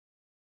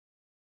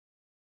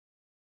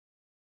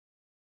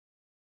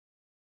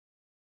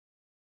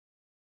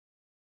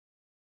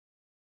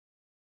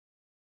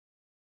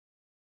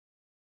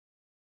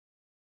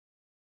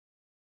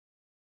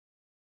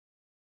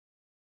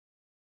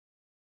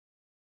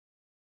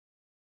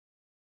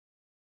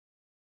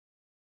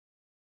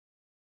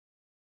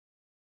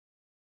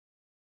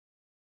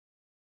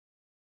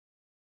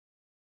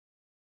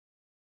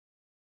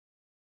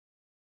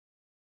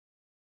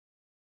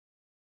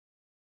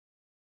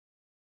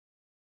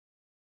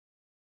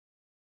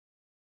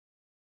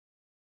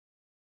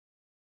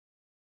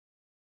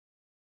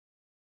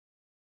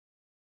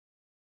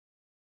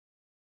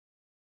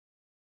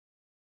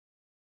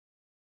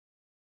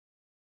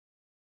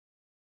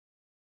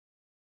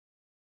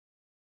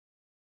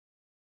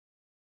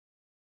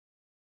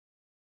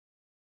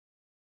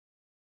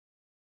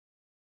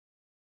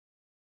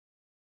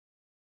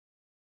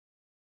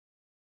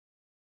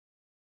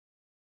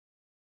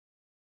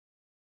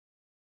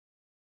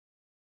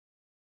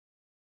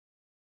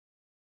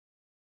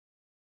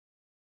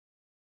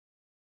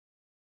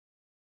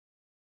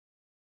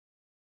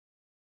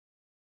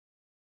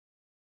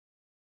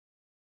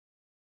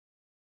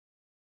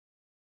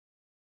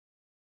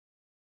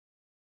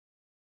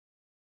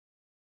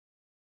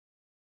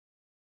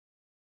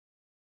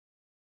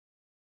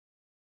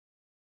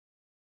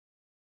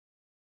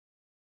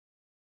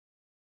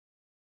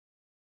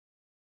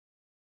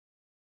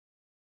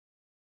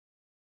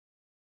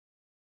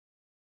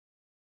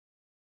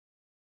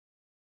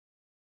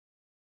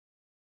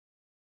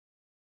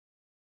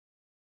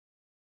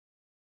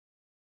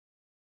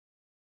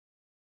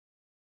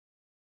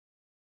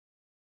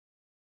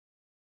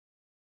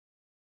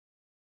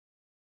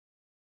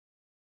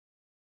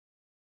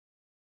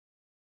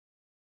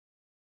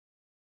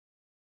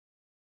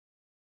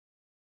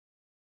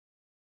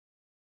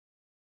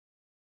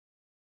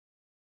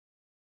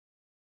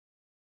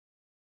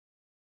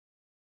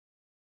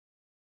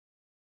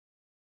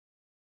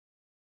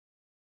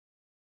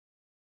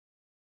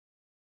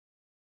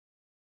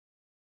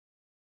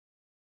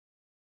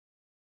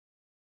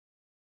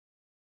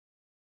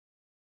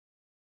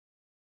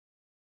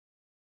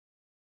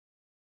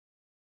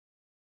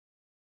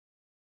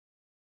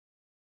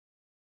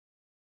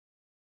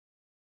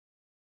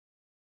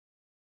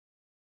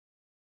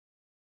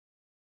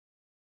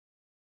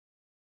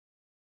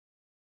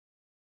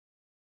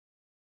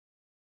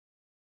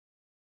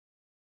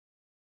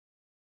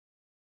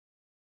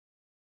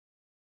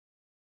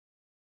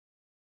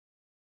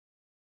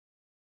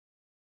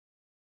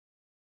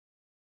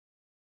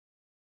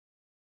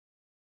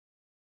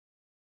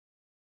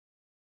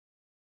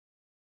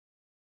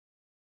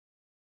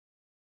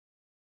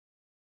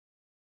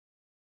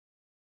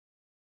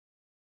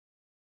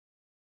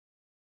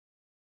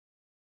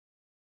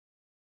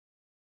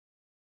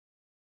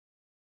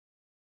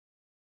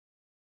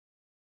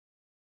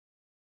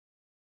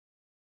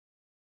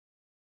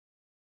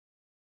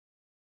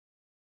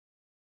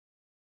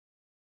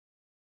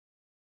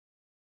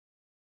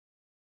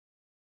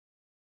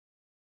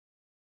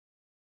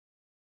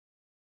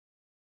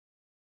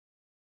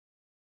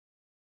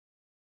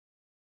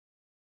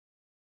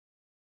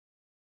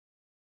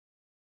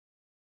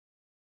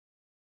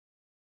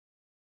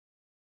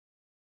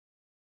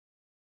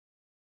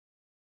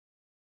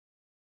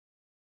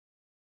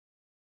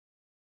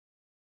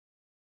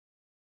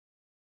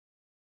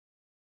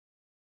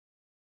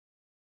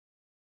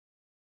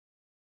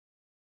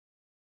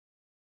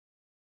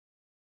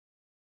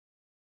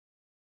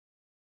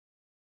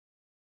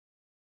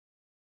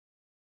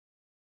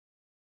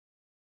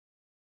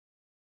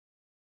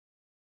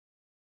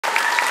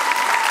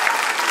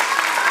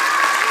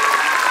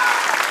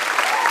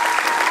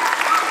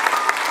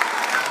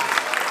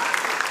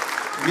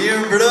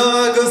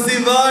mbrëma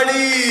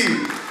Gostivari!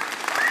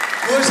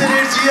 Ku është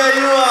energjia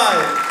juaj?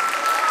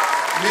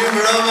 Mirë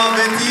mbrëma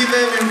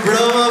betime, mirë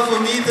mbrëma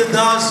fëmijë të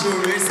dashur.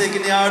 Mirë se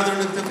keni ardhur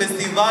në këtë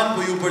festival,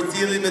 po ju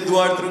përcjelli me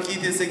duar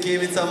trokitje se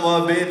kemi ca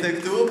muhabete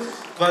këtu.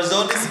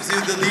 Vazhdoni sepse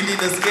ju të dilni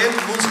në skemë,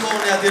 mund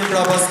shkoni atje në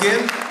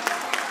prapaskemë.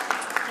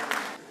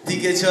 Ti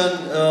ke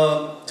qenë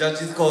gjatë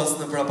gjithë kohës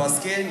në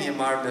prapaskemë, je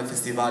marrë me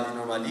festivali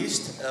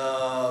normalisht,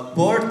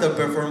 por të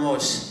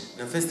performosh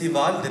në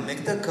festival dhe me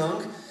këtë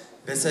këngë,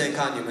 besoj e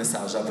ka një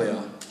mesazh apo jo?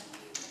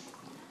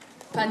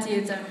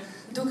 Patjetër.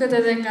 Duket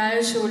edhe nga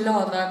ajo që u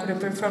lodha kur e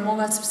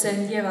performova sepse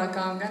ndjeva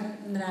këngën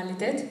në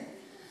realitet.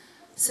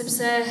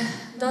 Sepse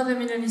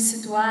ndodhemi në një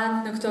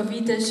situatë në këto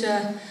vite që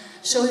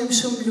shohim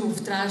shumë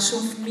luftra,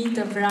 shumë fëmijë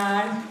të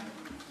vrarë,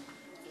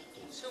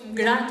 shumë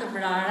gra të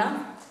vrara.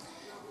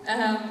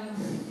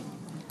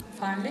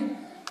 Falni.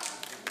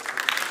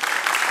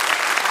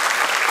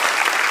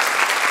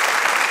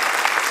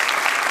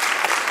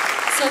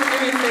 Sot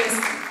kemi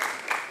fest.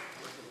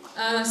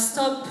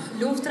 Stop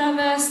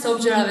luftrave, stop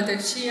gjërave të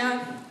këqija.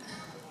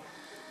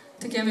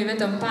 Të kemi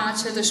vetëm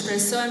pace, të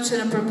shpresojmë që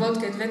në përbot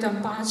këtë vetëm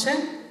pace.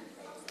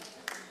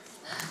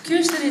 Ky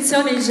është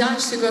edicioni i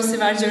 6 të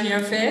Gostivar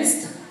Junior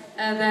Fest,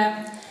 edhe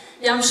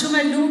jam shumë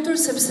e lumtur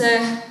sepse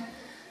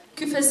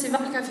ky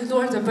festival ka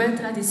filluar të bëhet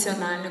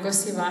tradicional në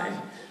Gostivar.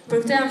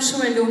 Për këtë jam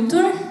shumë e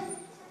lumtur.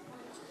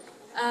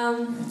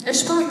 E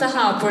shpall të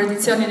hapur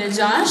edicionin e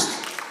 6.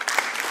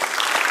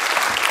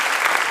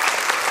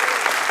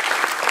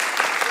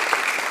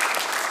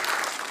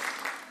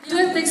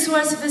 Duhet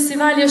theksuar se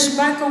festivali është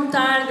mbar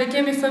kombëtar dhe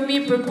kemi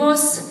fëmijë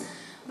përpos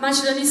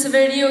Maqedonisë së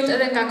Veriut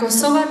edhe nga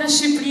Kosova në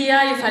Shqipëria.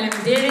 Ju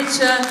faleminderit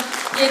që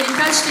jeni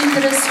kaq të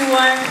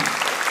interesuar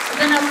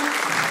dhe na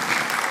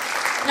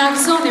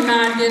gëzoni me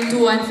ardhmën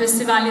tuaj në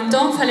festivalin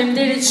ton.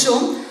 Faleminderit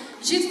shumë.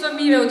 Gjithë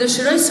fëmijëve u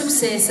dëshiroj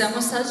suksese,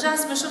 mos ta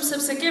zgjas më shumë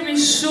sepse kemi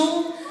shumë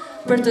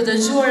për të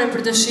dëgjuar e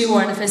për të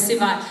shijuar në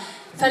festival.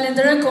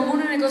 Falenderoj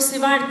komunën e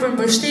Gostivarit për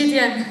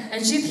mbështetjen e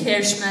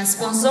gjithëhershme,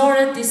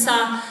 sponsorët, disa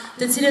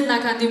të cilët na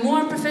kanë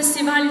ndihmuar për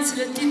festivalin,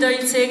 cilët ti do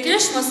i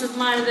cekësh, mos të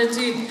marrë edhe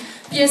ty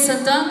pjesën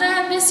tënde.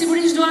 Me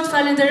sigurisht dua të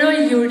falenderoj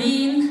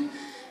jurin,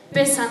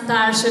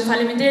 pesantarshë.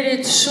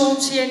 Faleminderit shumë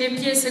që jeni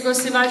pjesë e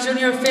Gostivar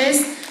Junior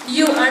Fest,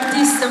 ju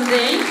artistë të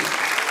mdhenj.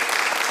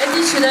 E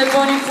di që do e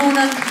bëni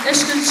punën e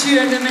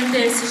shkëlqyer dhe me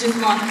nder si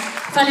gjithmonë.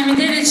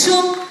 Faleminderit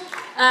shumë.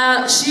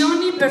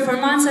 Shihoni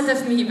performancat e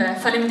fëmijëve.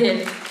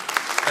 Faleminderit.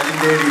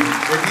 Faleminderit.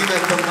 Betime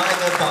të mbaj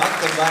edhe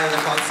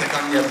pak se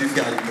kam një dy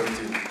fjalë për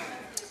ty.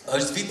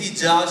 Është viti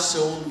 6 që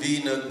unë vi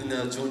në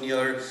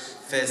Junior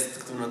Fest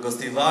këtu në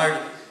Gostivar.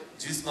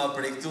 Gjysma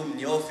prej këtu më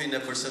njohin e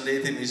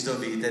përshëndetin i çdo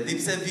vit. E di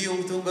pse vi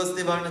unë këtu në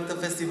Gostivar në këtë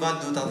festival,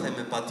 duhet ta them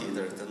me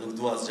patjetër këtë, nuk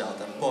dua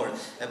zgjatën. Por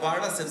e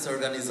para sepse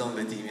organizon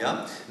Betimja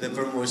dhe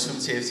për mua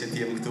shumë qejf që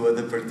t'jem këtu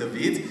edhe për këtë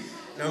vit.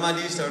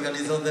 Normalisht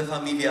organizon dhe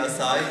familja e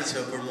saj, që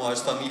për mua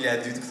është familja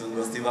e dytë këtu në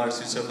Gostivar,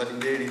 kështu që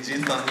faleminderit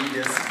gjithë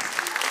familjes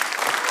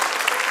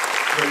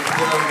për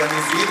këtë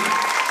organizim.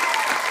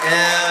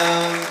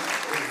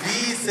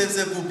 Vi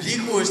sepse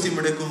publiku është i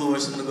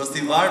mrekullueshëm në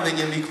Gostivar me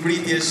një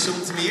mikpritje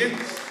shumë të mirë.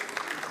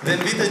 Dhe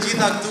mbi të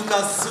gjitha këtu ka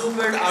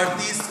super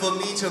artist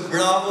fëmijë që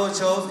bravo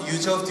qoftë, ju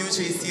qoftë ju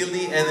që i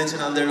sillni edhe që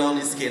na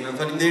nderoni skenën.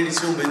 Faleminderit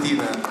shumë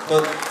Betime.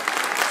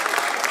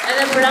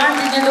 Edhe për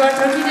ardhin një duar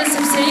trokitje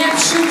sepse jep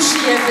shumë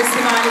shije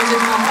festivalit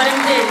gjithmonë.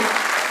 Faleminderit.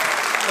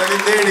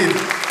 Faleminderit.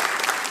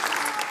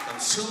 Kam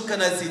shumë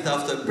kënaqësi të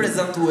aftoj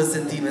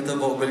prezantuesen time të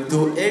vogël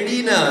këtu,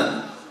 Erinën.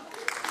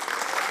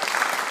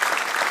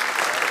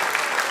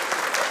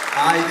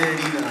 Hajde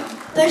Erina.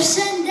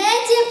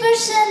 Përshëndetje,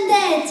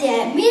 përshëndetje.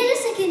 Mirë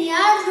se keni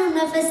ardhur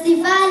në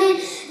festivalin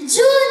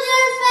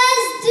Junior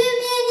Fest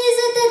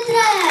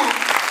 2023.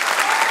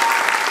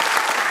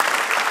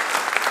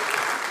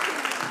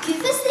 Ky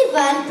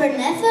festival për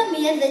ne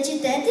fëmijët dhe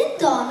qytetin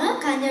tonë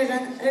ka një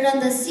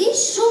rëndësi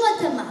shumë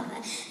të madhe,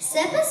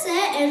 sepse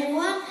e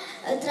ruan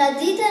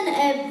traditën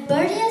e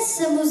bërjes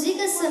së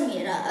muzikës së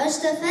mira.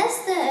 Është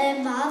festë e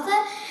madhe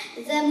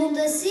dhe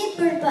mundësi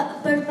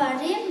për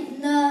parim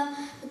në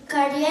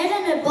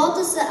karrierën e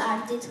botës së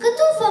artit.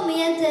 Këtu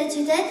fëmijët e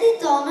qytetit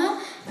tonë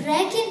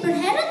prekin për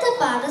herën të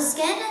parë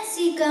skenën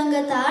si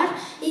këngëtar,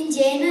 i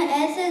ndjejnë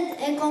ethet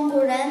e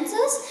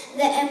konkurencës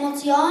dhe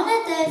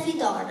emocionet e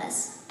fitores.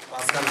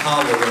 Pas kanë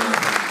halë dhe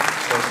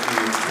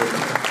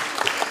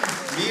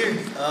Mirë,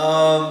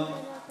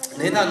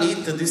 ne tani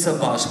të dy së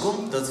bashku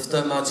do të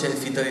ftojmë atë që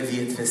e fitoj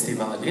vjetë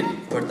festivalin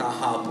për ta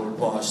hapur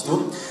po ashtu,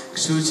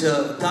 kështu që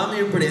ta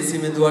mirë presi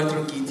me duar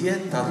trokitje,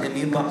 ta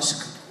themi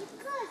bashkë.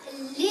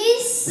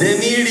 Dhe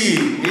miri,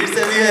 mirë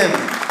se vjen.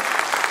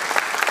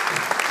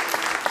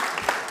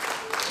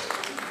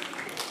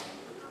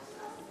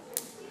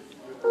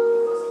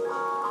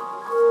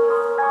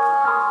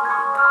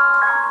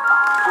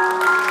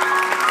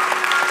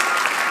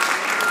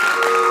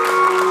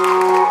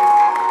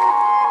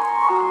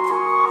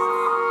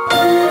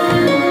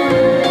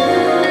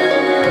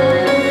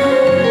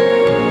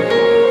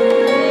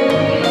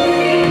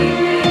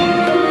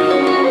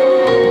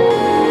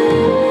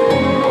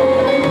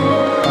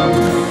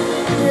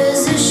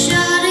 Is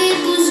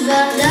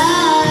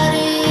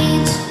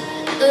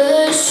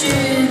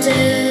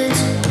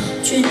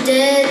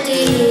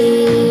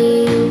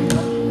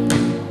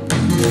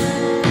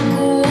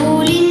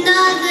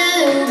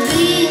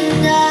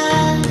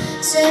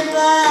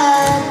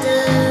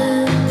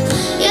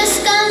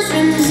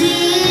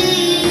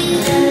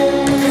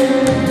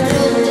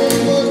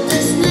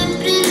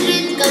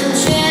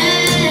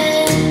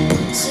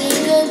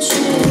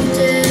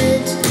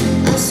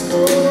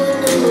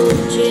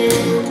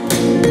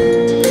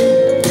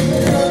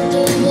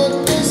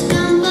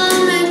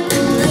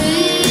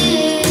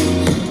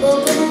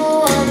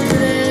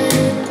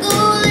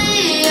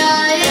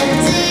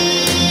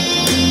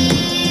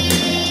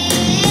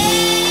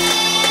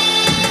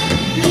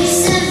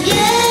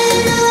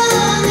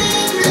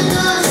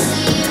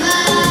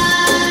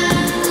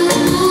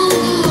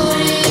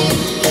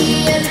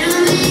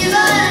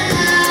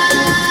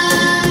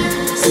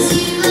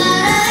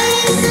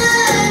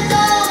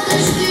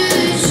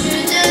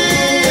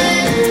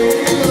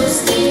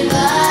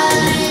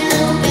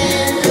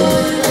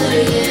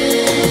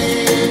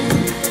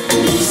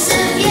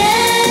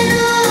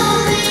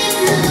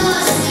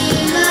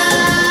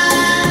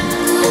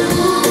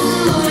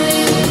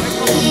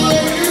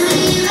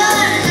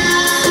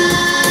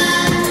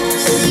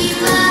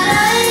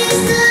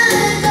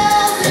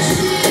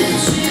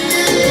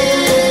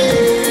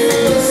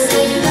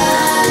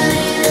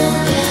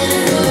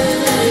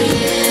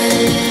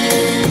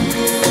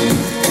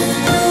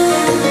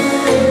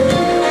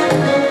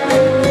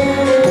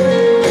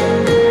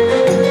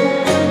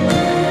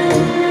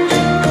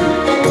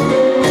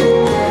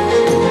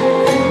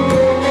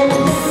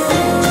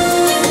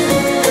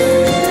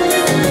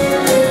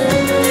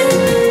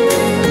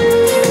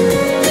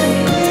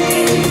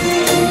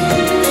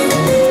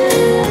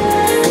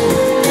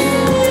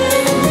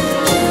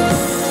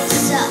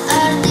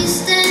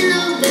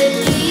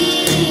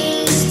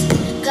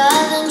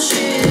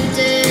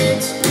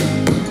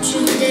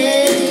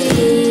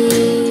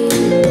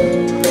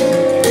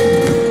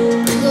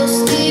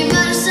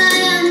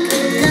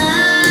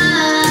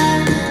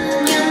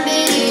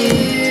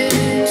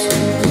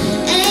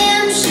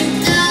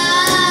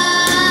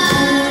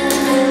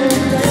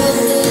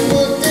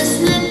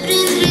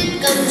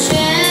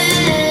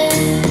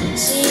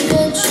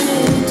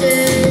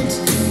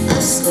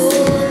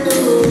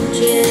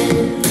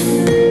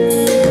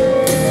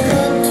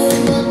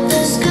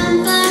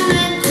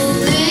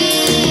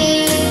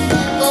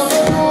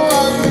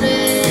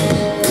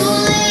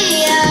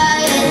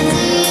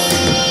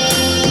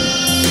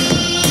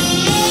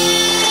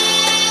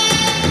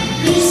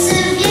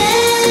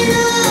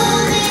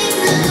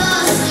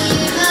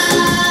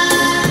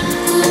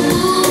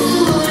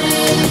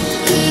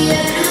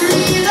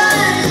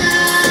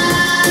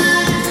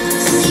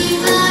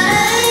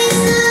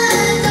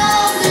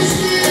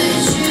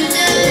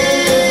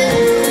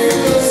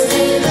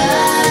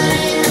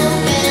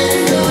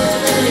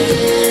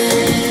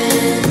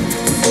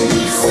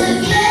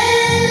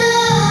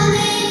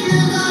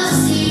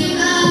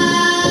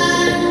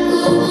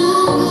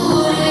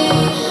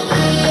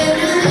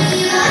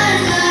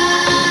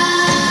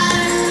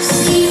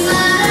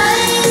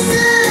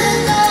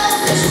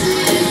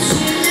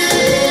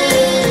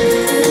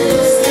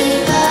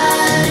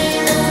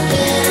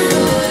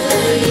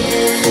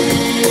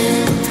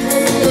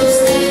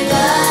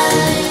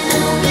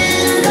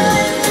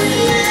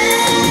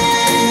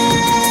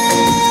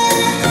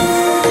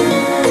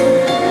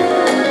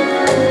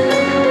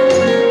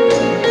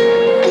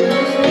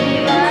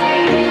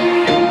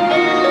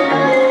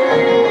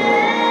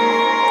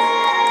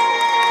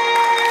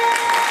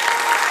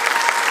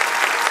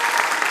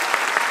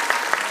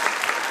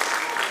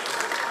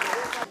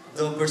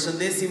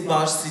përshëndesim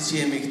bashkë si që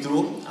jemi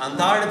këtu,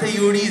 antarët e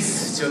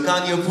jurisë që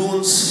kanë një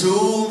punë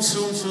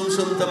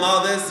shumë të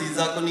madhe, si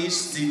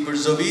zakonisht, si për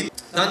çdo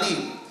vit. Tani,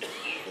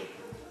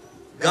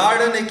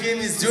 garën e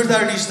kemi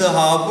zyrtarisht të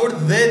hapur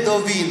dhe do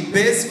vinë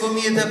 5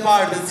 fëmijët e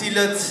parë të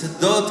cilët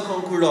do të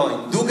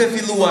konkurojnë, duke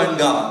filluar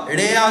nga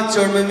Rea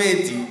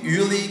Qormemeti,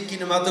 ylli i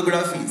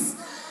kinematografisë,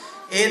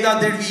 Eda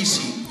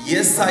Dervishi,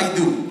 Yes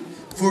Saidu,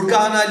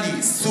 Furkan Ali,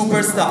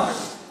 Superstar,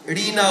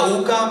 Rina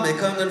Uka me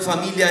këngën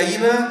Familja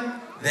Ime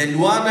dhe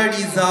Luana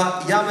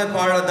Riza, Jam e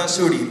para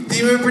dashurit.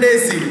 Ti më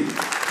presim!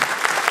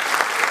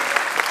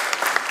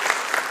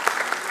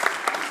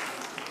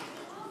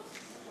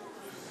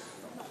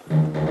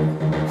 We're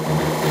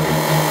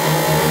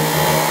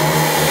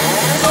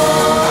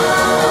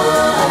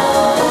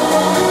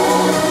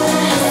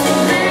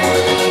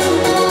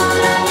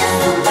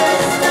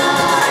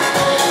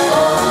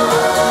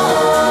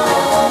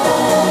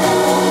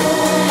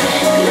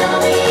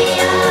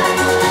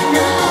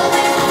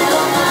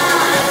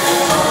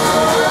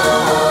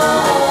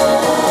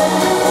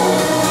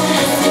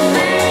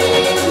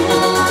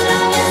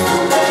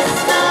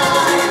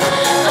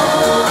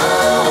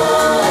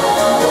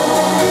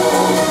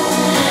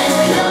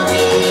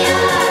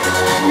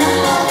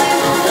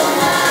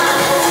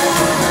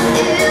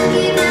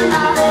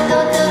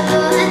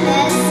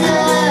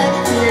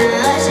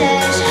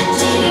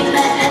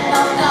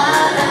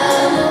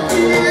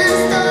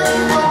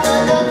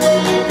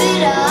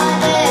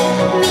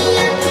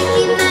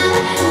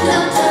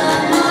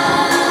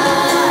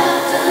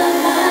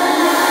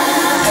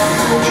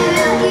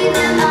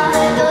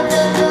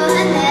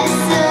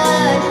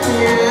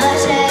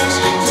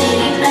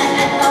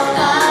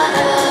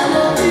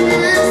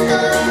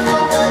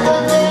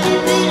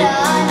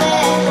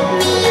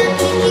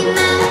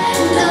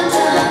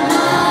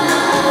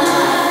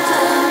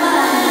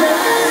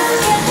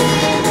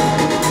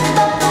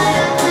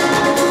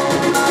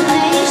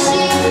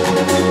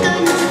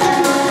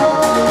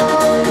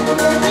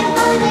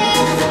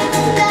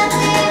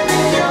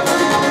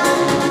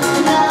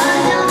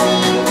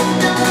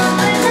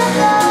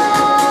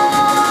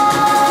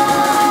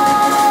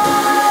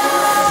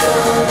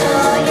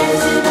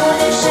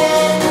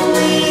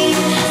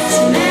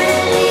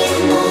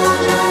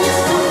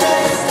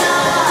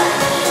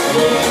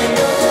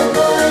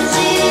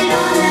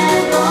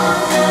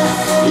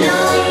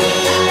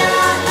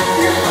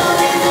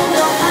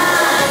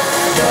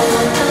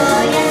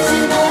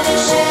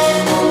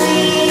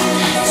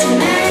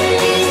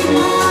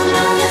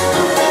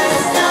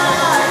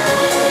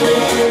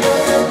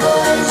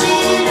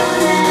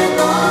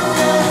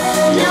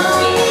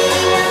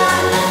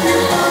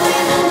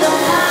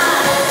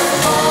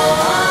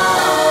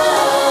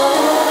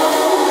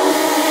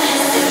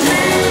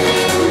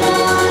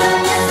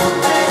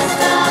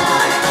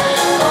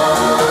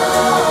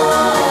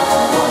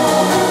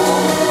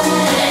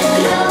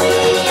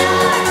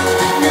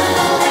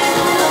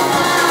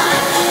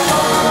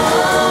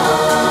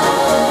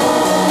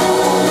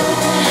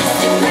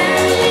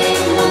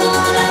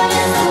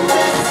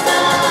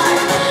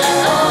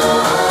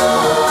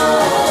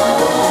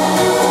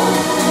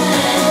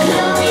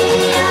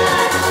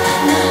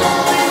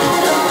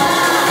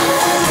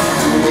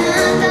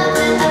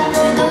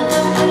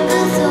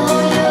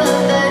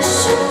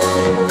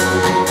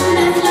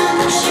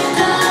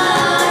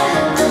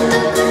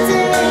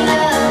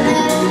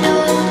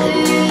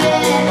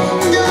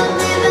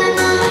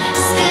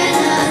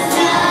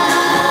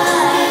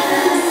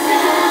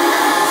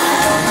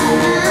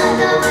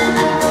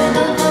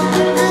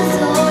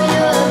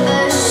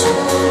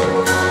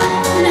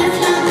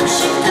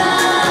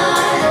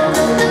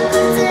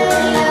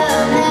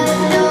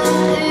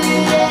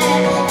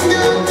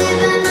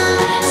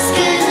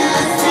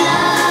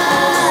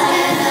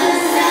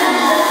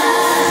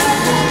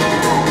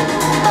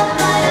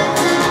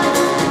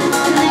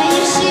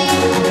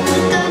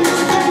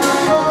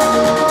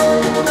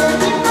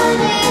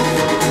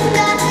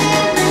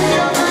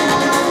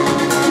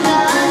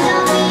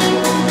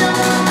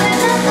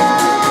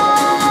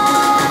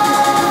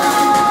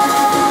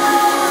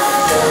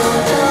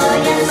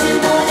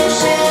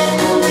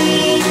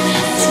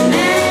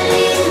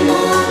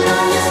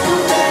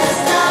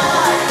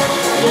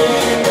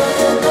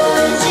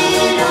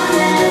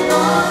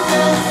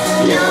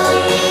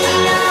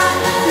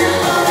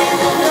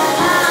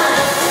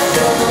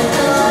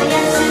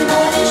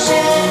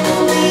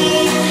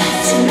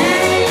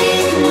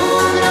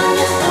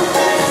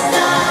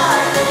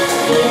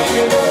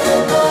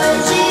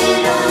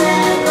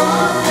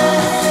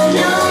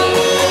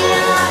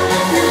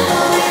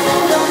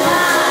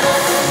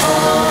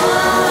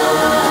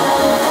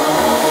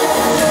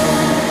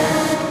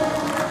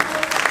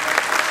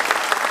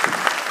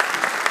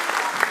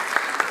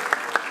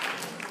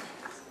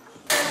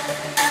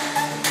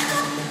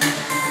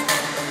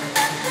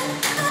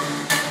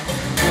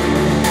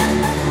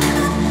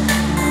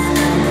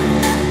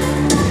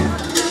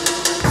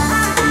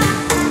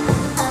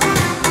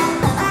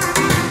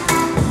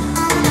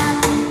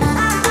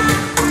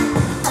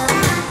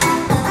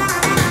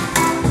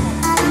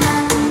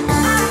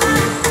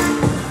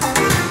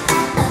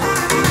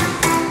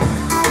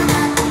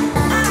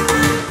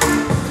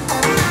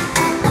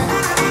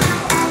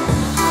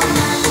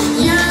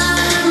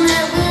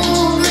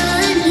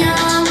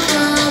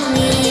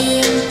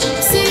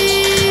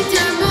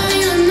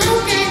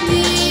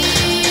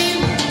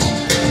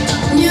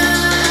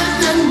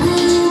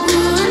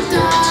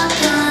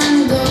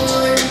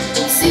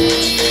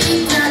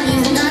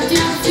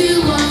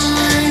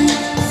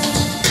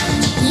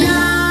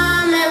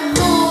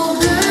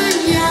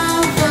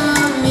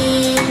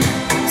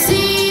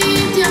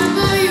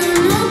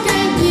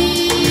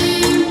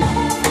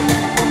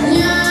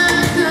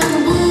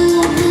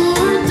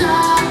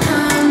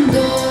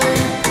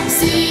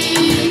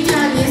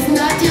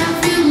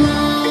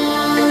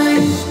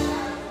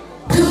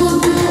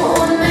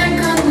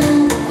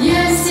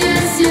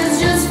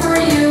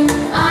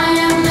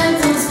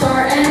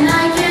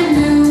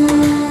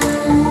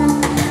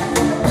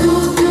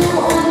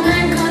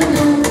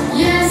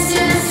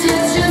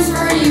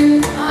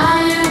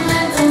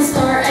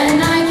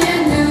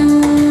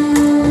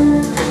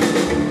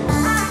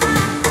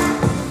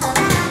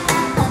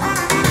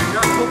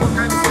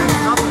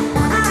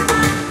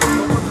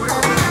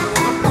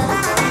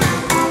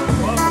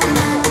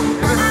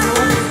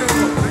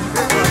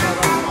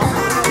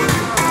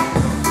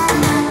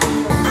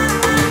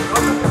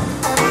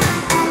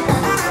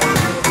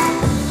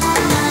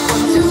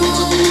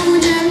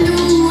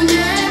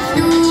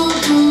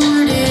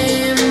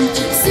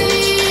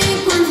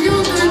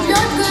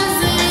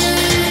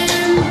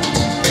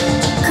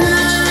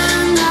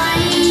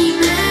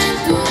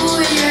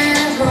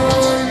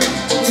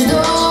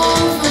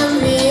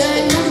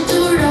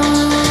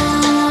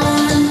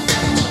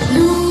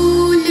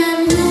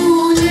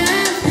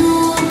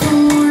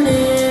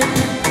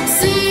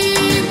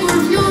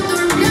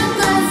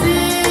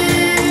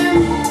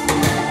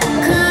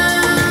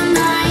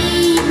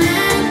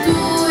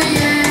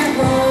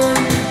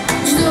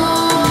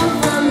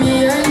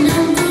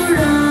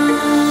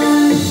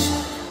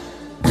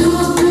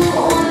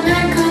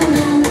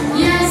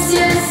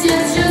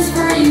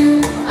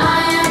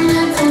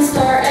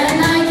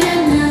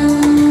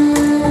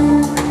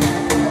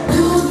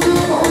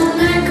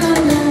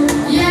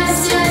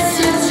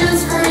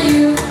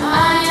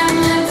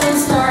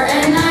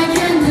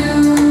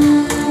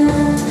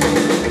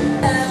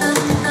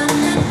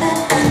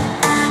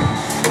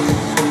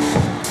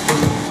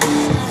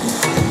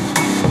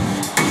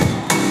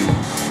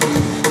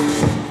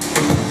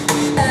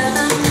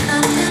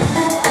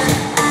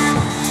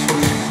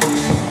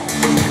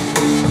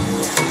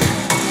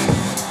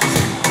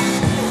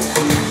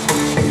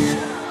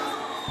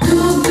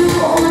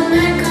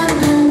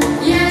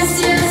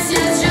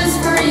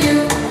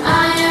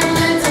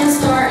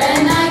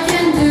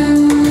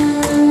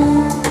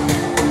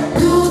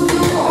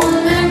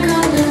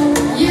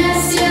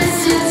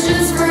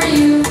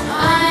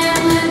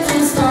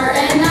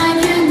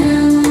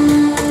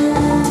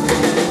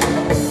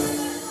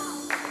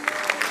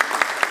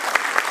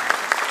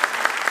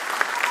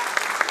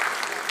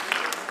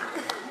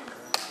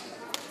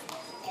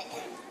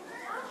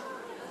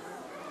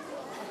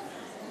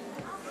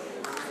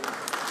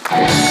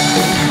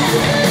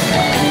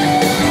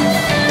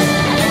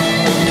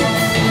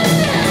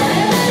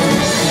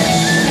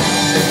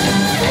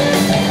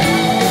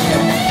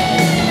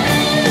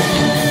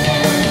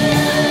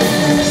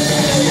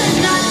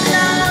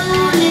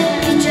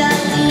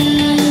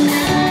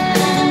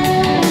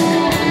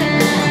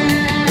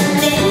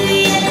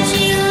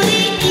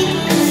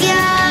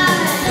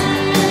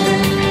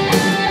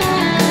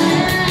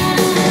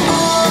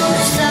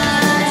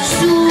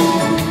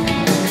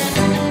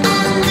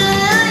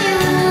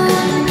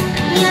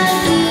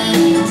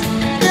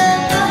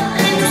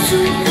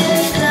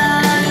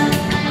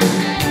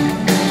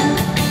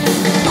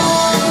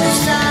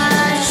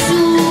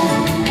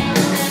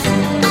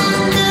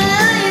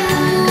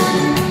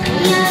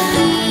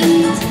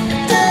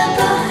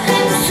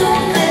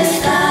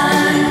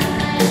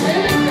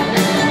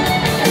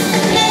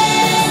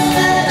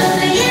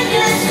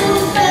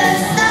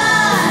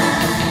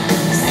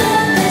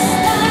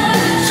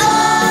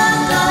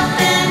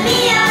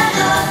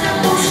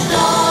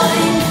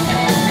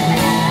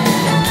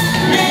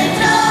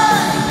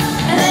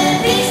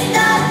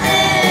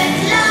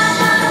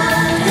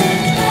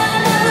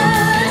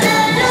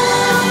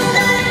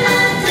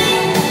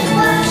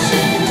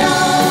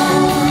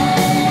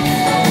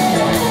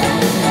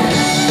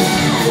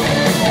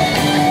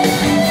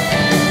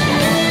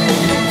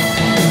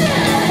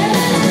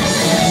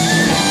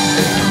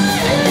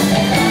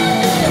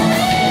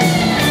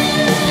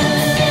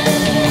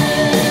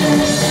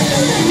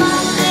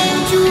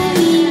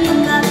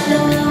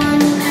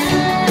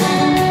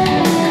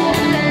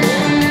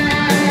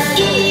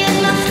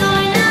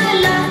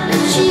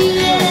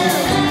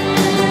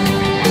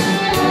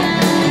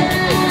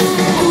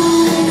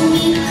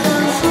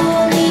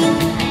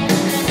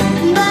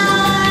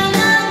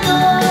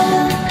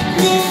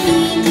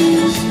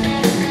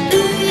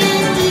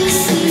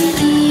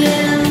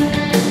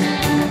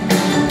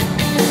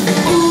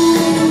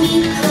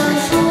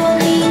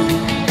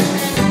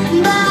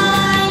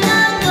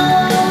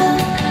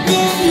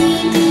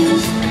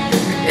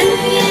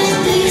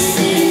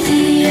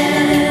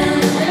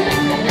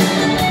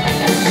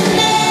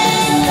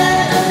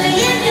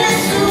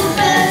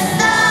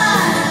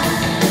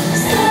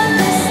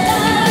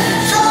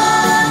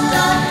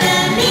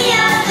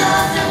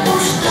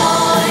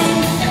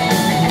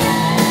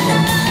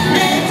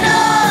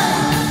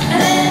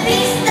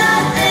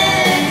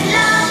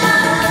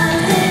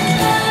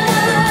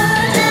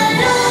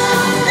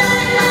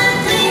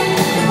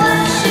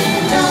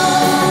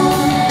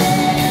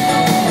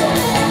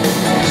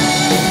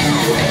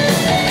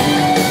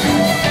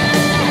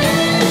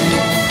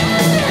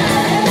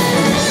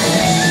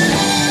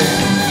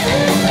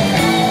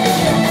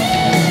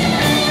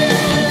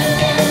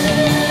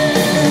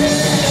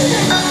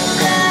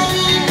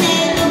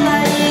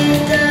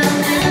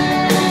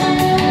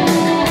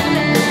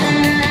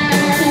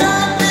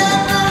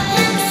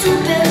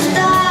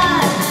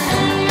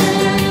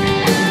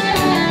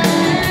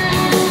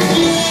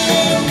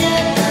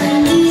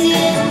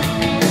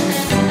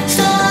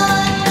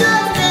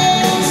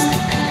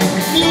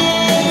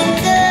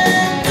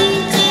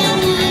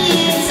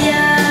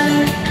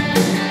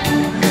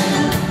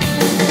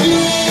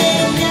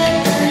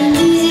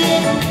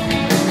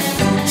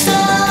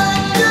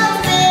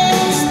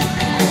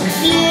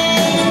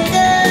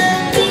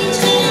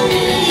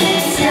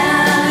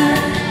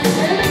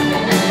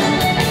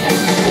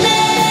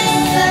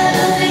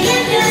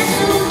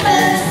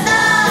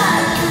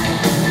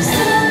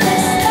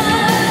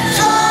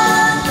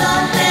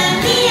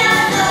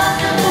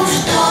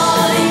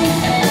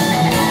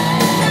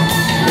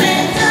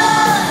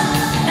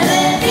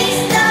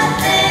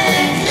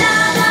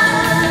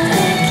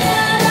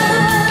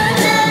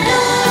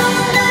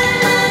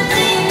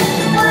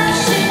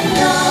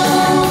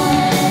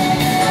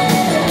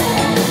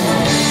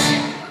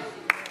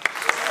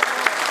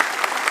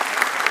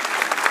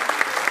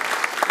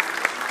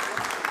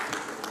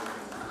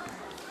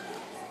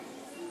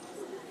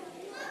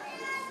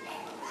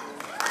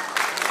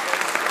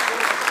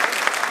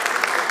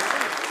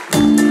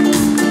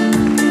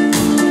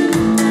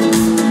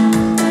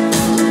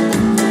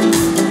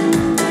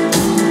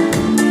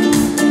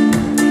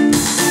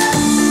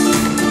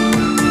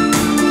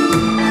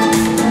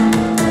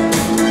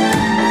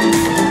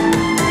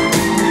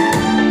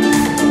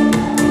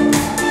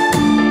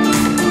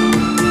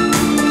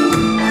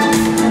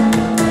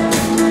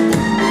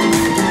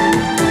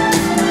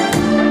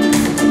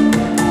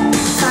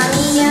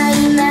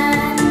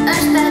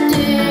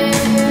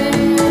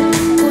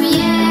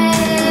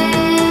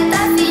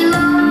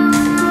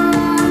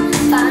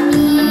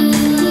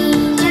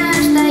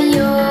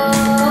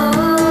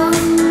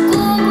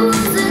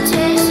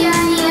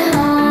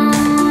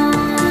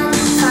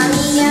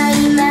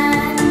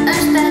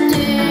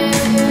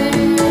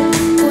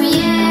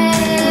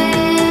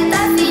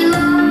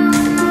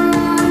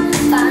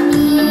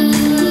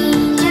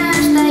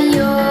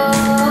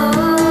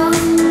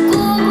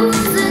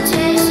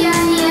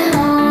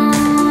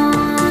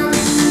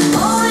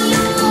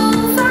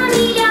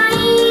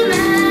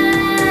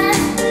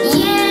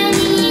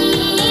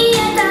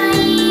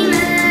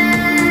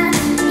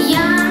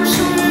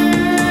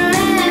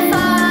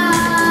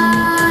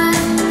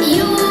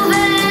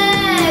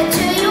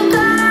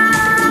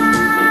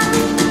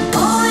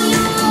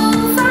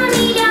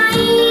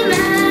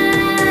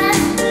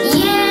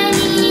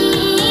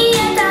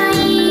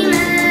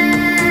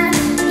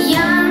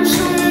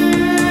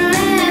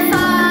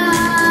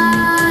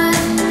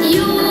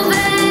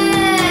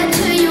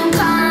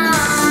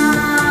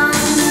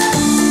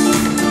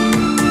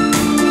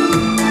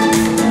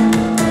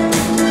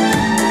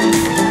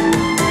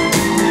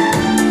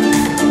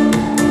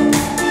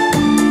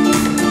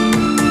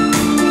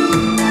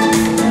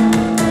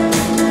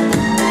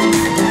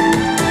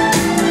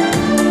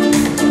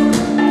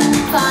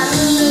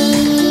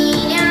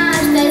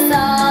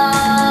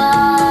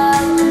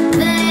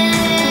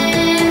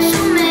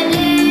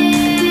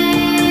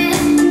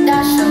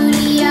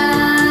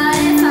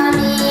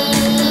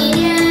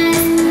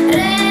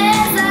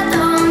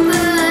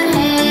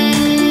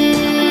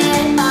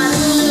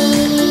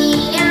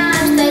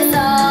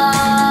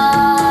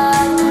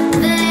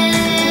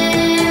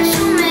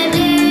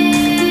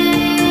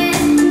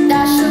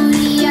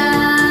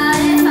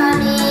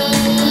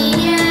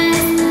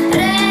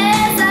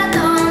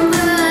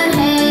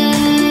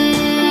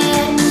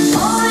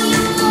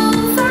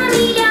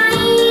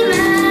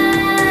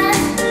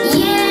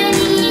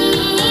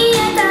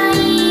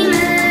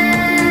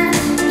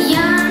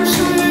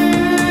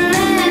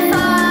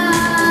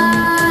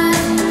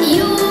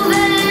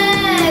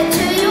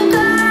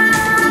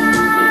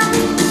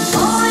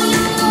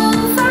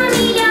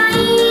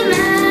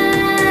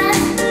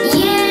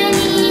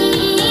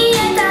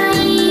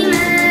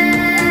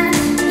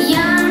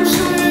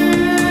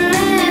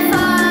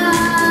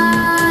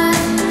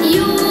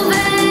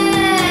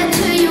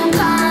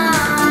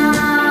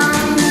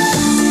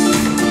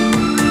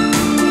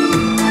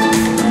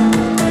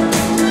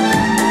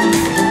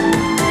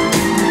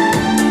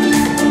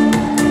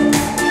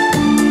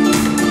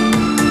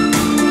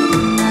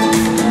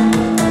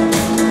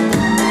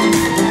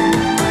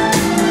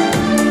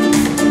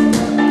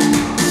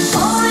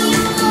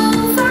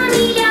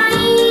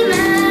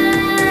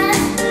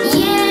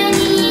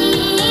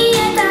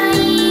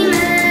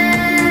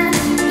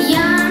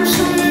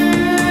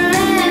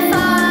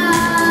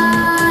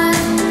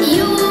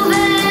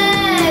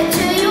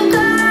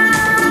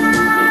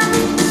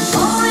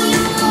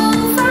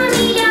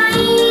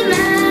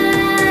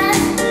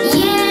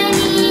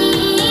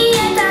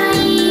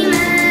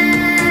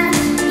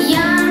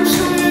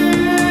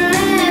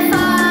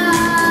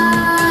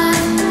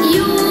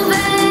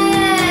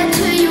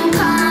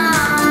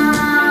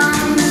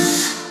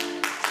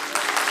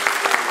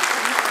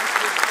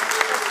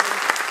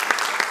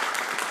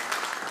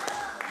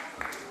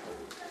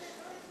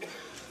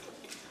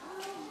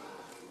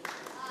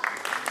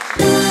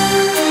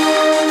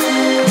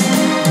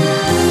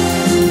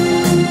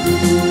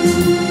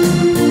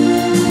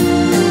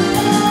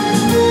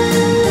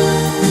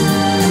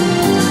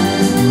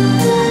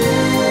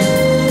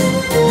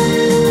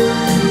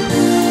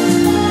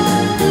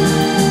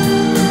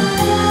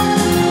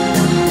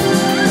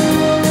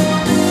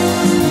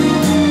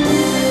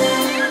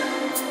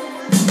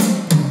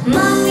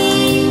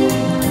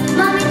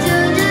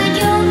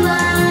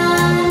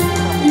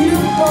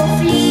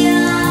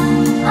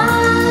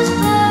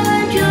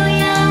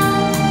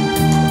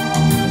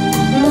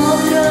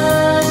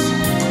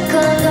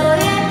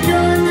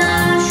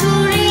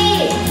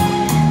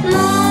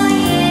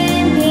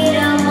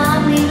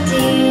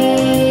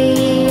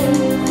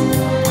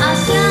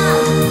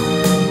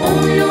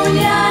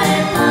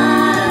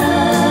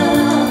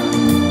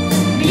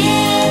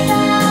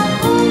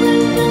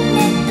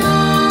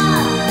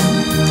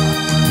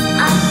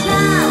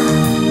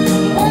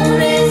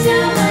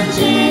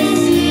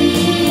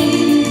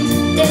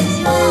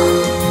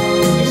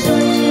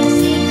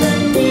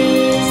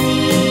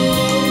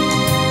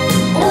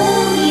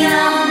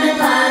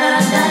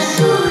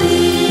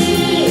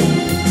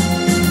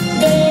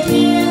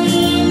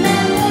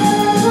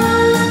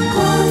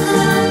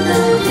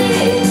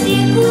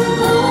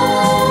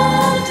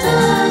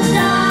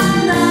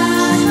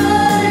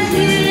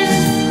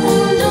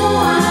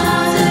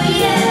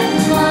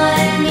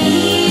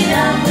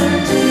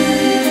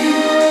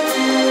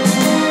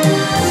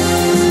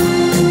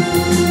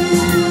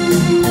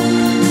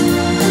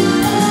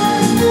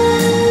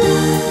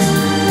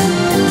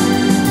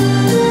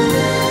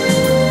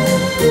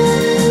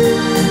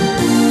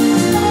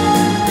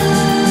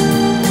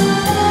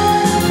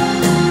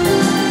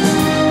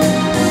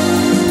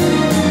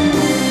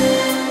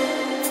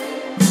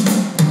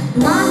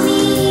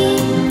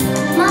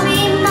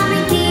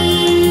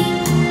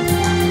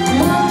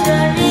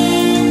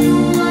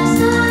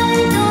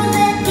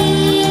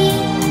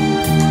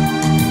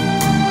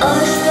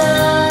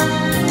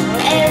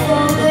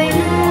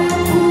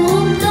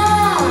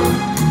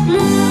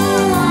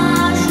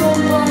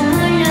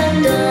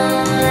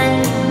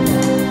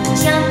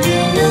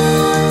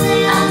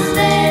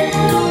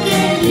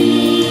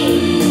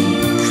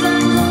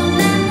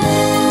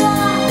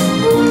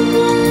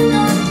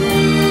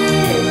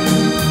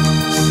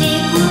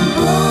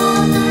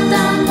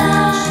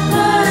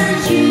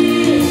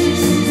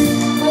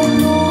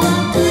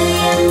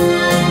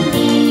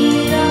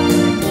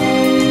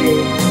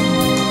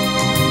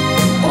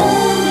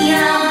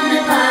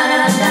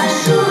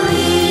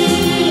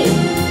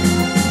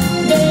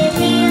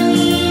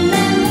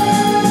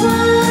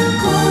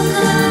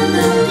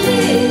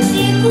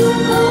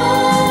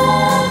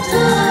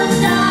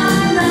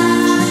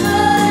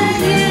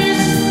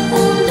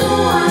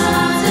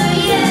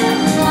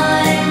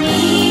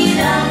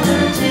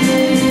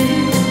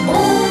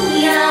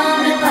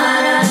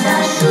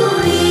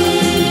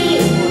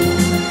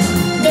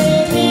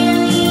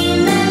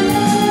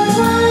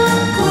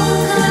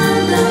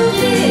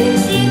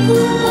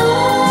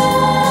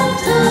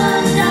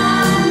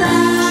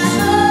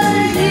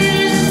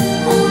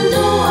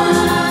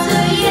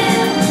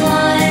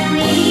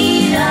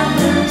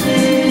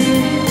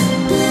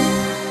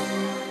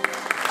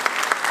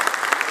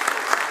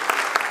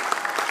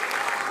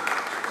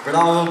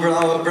Bravo,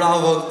 bravo,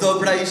 bravo. Këto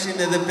pra ishin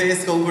edhe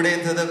 5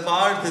 konkurrentët e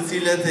parë, të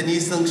cilët e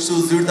nisën kështu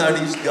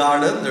zyrtarisht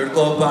garën,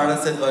 ndërkohë para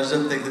se të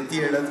vazhdojmë tek të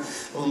tjerët,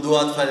 unë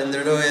dua të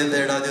falenderoj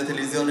edhe Radio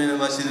Televizionin e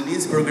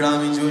Maqedonisë,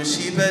 programin Gjuhën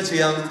Shqipe, që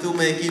janë këtu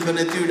me ekipën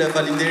e tyre.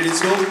 Faleminderit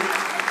shumë.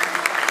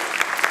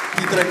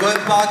 Ti tregoj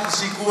pak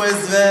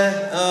shikuesve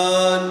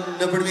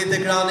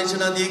nëpërmjet ekranit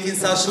që na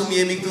ndjekin sa shumë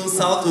jemi këtu në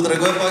sallë, tu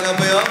tregoj pak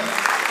apo jo?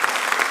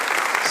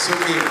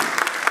 Shumë mirë.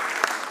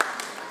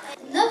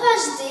 Në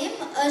vazhdim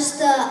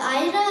është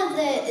Ajra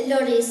dhe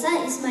Lorisa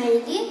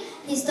Ismaili,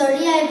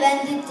 historia e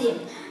vendit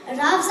tim.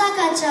 Ravza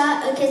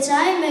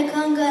Keqaj me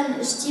këngën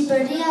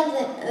Shqipëria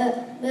dhe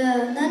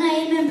nëna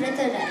ime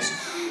mbretëresh.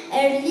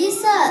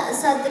 Erlisa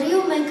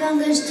Sadriu me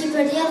këngën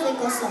Shqipëria dhe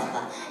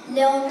Kosova.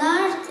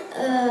 Leonard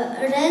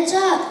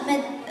Regja me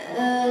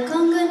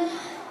këngën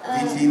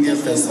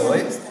Ditëlindjes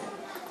besoj.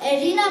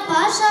 Erina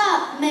Pasha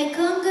me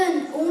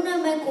këngën Unë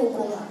me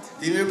kukullat.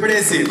 Ti më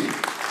presim.